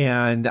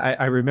 And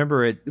I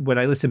remember it when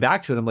I listened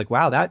back to it, I'm like,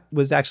 wow, that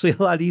was actually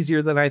a lot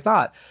easier than I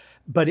thought.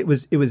 But it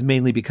was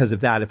mainly because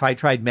of that. If I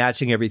tried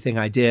matching everything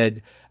I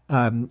did,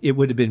 it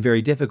would have been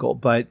very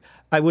difficult. But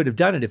I would have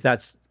done it if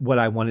that's what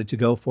I wanted to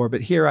go for.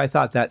 But here I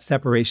thought that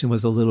separation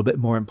was a little bit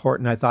more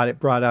important. I thought it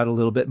brought out a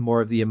little bit more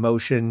of the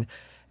emotion.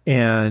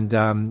 And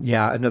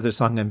another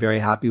song I'm very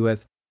happy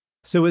with.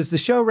 So as the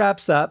show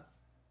wraps up,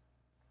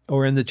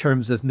 or in the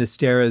terms of Miss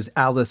Dara's,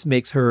 Alice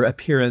makes her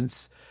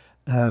appearance.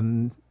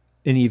 Any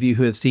of you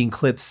who have seen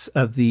clips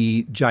of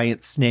the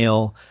giant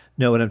snail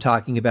know what I'm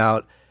talking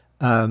about.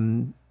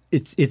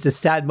 It's a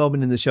sad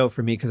moment in the show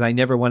for me because I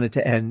never want it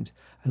to end.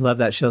 I love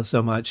that show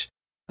so much.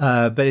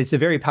 But it's a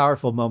very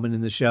powerful moment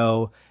in the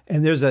show.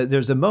 And there's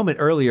a moment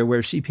earlier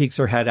where she peeks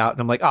her head out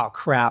and I'm like, oh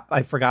crap,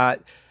 I forgot.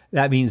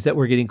 That means that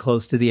we're getting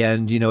close to the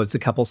end. It's a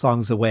couple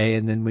songs away.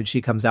 And then when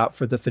she comes out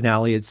for the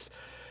finale,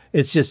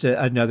 it's just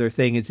another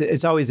thing.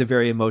 It's always a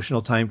very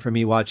emotional time for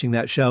me watching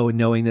that show and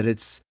knowing that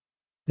it's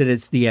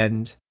the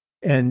end.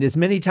 And as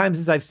many times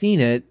as I've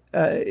seen it,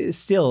 it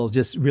still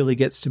just really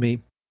gets to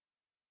me.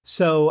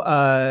 So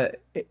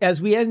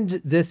as we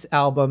end this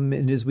album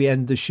and as we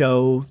end the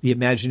show, the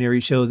imaginary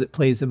show that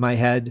plays in my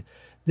head,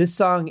 this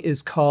song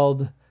is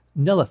called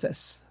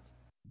Nilliphus.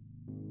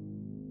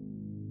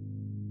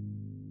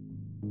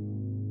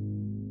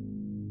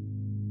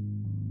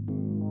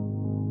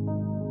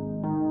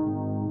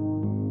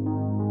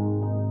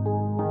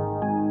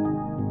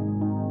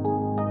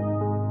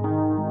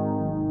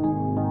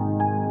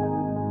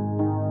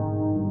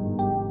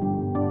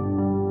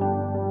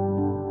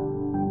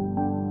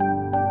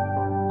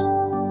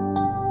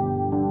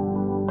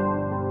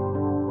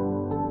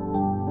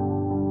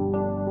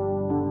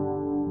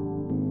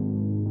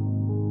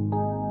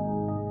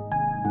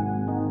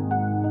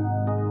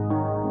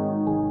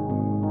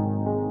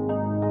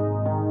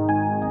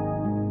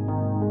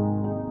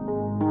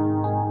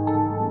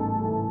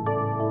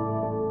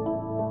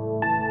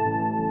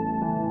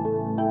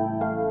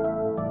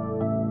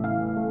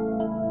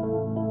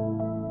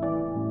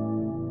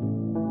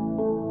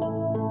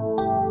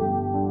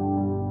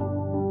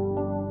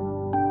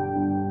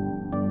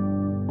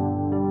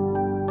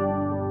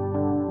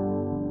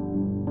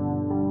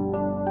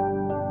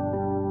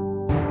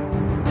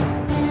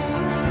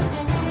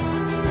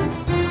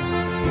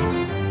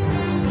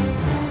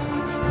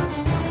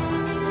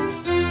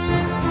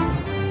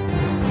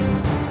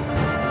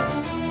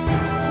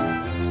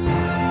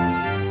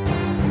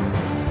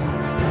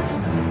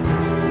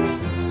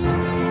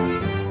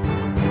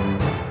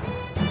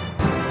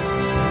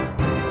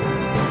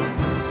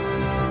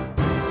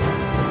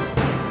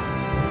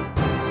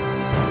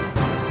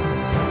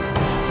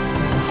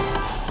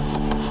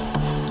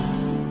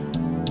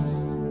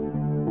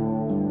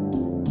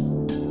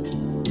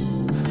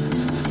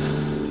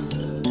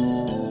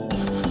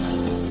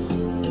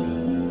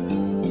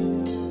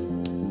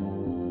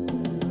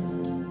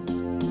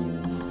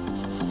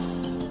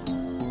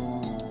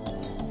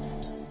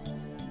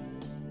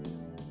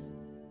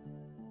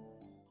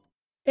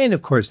 And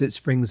of course, it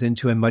springs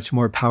into a much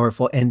more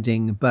powerful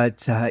ending.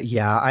 But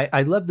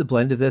I love the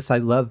blend of this. I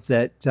love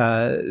that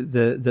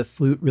the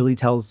flute really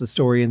tells the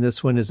story in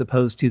this one as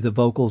opposed to the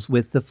vocals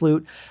with the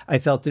flute. I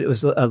felt that it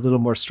was a little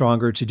more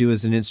stronger to do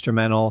as an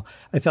instrumental.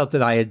 I felt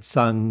that I had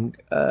sung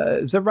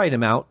the right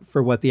amount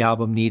for what the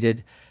album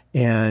needed.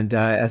 And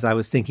as I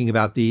was thinking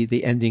about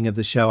the ending of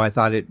the show, I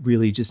thought it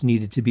really just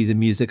needed to be the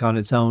music on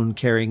its own,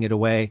 carrying it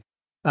away.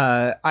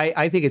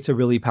 I think it's a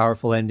really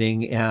powerful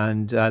ending,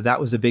 and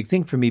that was a big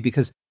thing for me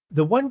because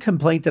the one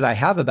complaint that I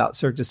have about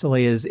Cirque du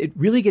Soleil is it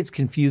really gets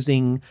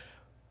confusing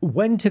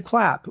when to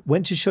clap,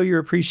 when to show your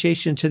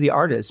appreciation to the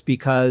artist,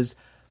 because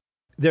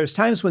there's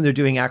times when they're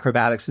doing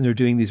acrobatics and they're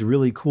doing these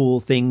really cool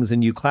things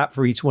and you clap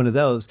for each one of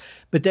those,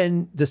 but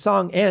then the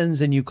song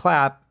ends and you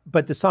clap,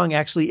 but the song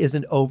actually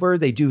isn't over.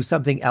 They do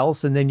something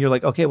else. And then you're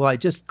like, okay, well, I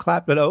just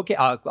clapped, but okay,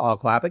 I'll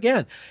clap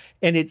again.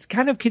 And it's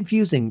kind of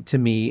confusing to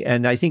me.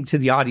 And I think to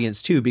the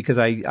audience too, because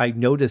I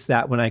notice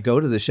that when I go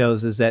to the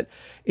shows is that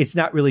it's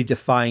not really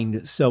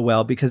defined so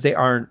well because they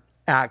aren't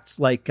acts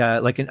like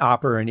an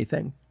opera or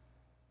anything.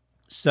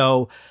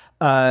 So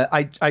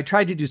I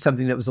tried to do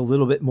something that was a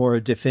little bit more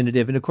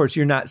definitive. And of course,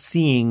 you're not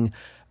seeing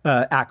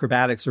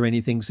acrobatics or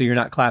anything, so you're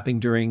not clapping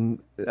during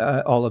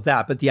all of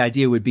that. But the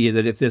idea would be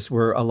that if this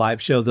were a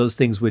live show, those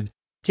things would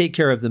take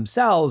care of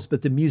themselves,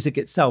 but the music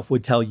itself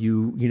would tell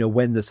you,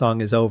 when the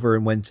song is over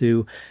and when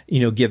to,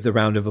 give the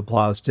round of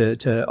applause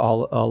to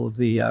all of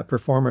the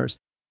performers.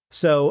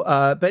 So,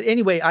 but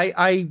anyway,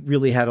 I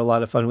really had a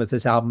lot of fun with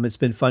this album. It's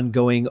been fun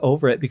going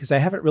over it because I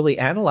haven't really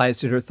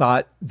analyzed it or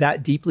thought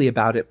that deeply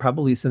about it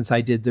probably since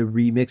I did the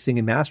remixing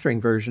and mastering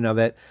version of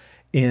it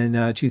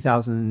in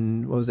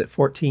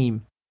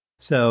 2014.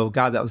 So,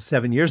 God, that was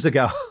 7 years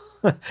ago.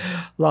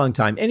 Long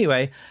time.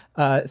 Anyway,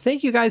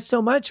 thank you guys so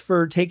much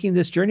for taking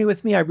this journey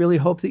with me. I really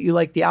hope that you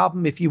like the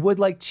album. If you would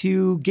like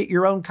to get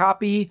your own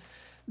copy,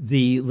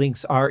 the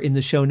links are in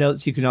the show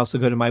notes. You can also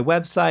go to my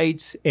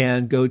website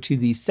and go to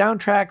the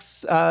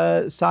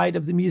soundtracks side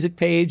of the music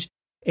page,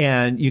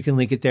 and you can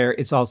link it there.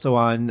 It's also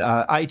on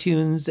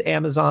iTunes,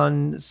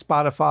 Amazon,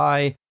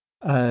 Spotify,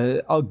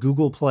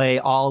 Google Play,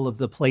 all of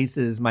the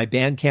places, my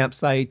Bandcamp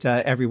site,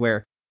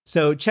 everywhere.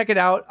 So check it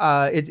out.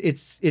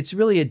 It's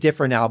really a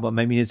different album.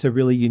 I mean, it's a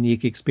really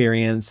unique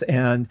experience,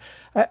 and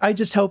I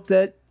just hope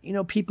that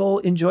people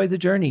enjoy the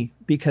journey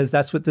because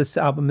that's what this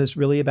album is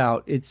really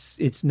about.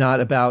 It's not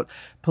about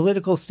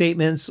political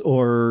statements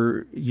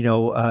or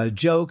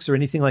jokes or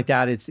anything like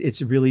that.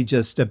 It's really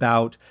just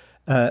about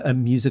a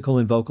musical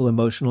and vocal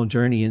emotional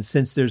journey. And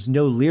since there's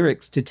no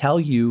lyrics to tell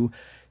you,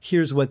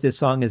 here's what this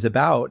song is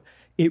about,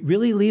 it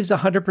really leaves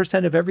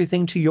 100% of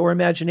everything to your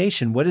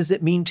imagination. What does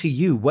it mean to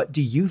you? What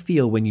do you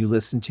feel when you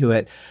listen to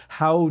it?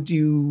 How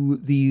do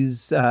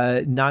these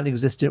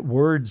non-existent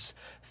words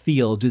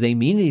feel? Do they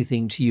mean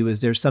anything to you?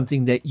 Is there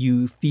something that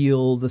you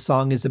feel the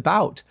song is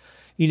about?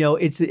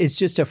 It's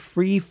just a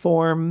free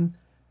form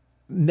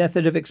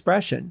method of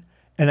expression.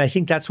 And I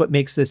think that's what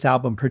makes this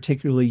album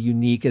particularly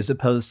unique as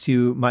opposed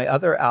to my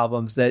other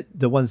albums, that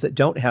the ones that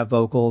don't have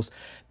vocals,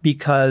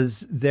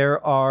 because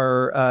there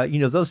are,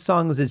 those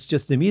songs, it's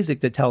just the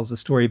music that tells the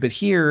story. But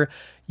here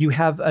you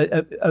have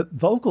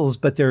vocals,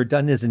 but they're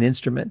done as an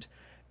instrument.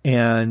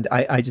 And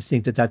I just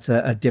think that that's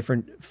a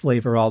different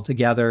flavor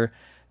altogether.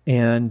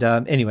 And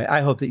anyway,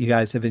 I hope that you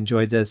guys have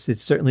enjoyed this.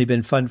 It's certainly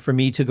been fun for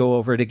me to go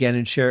over it again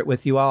and share it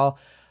with you all.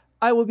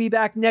 I will be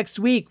back next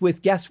week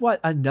with, guess what?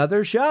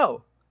 Another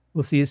show.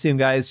 We'll see you soon,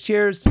 guys.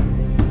 Cheers.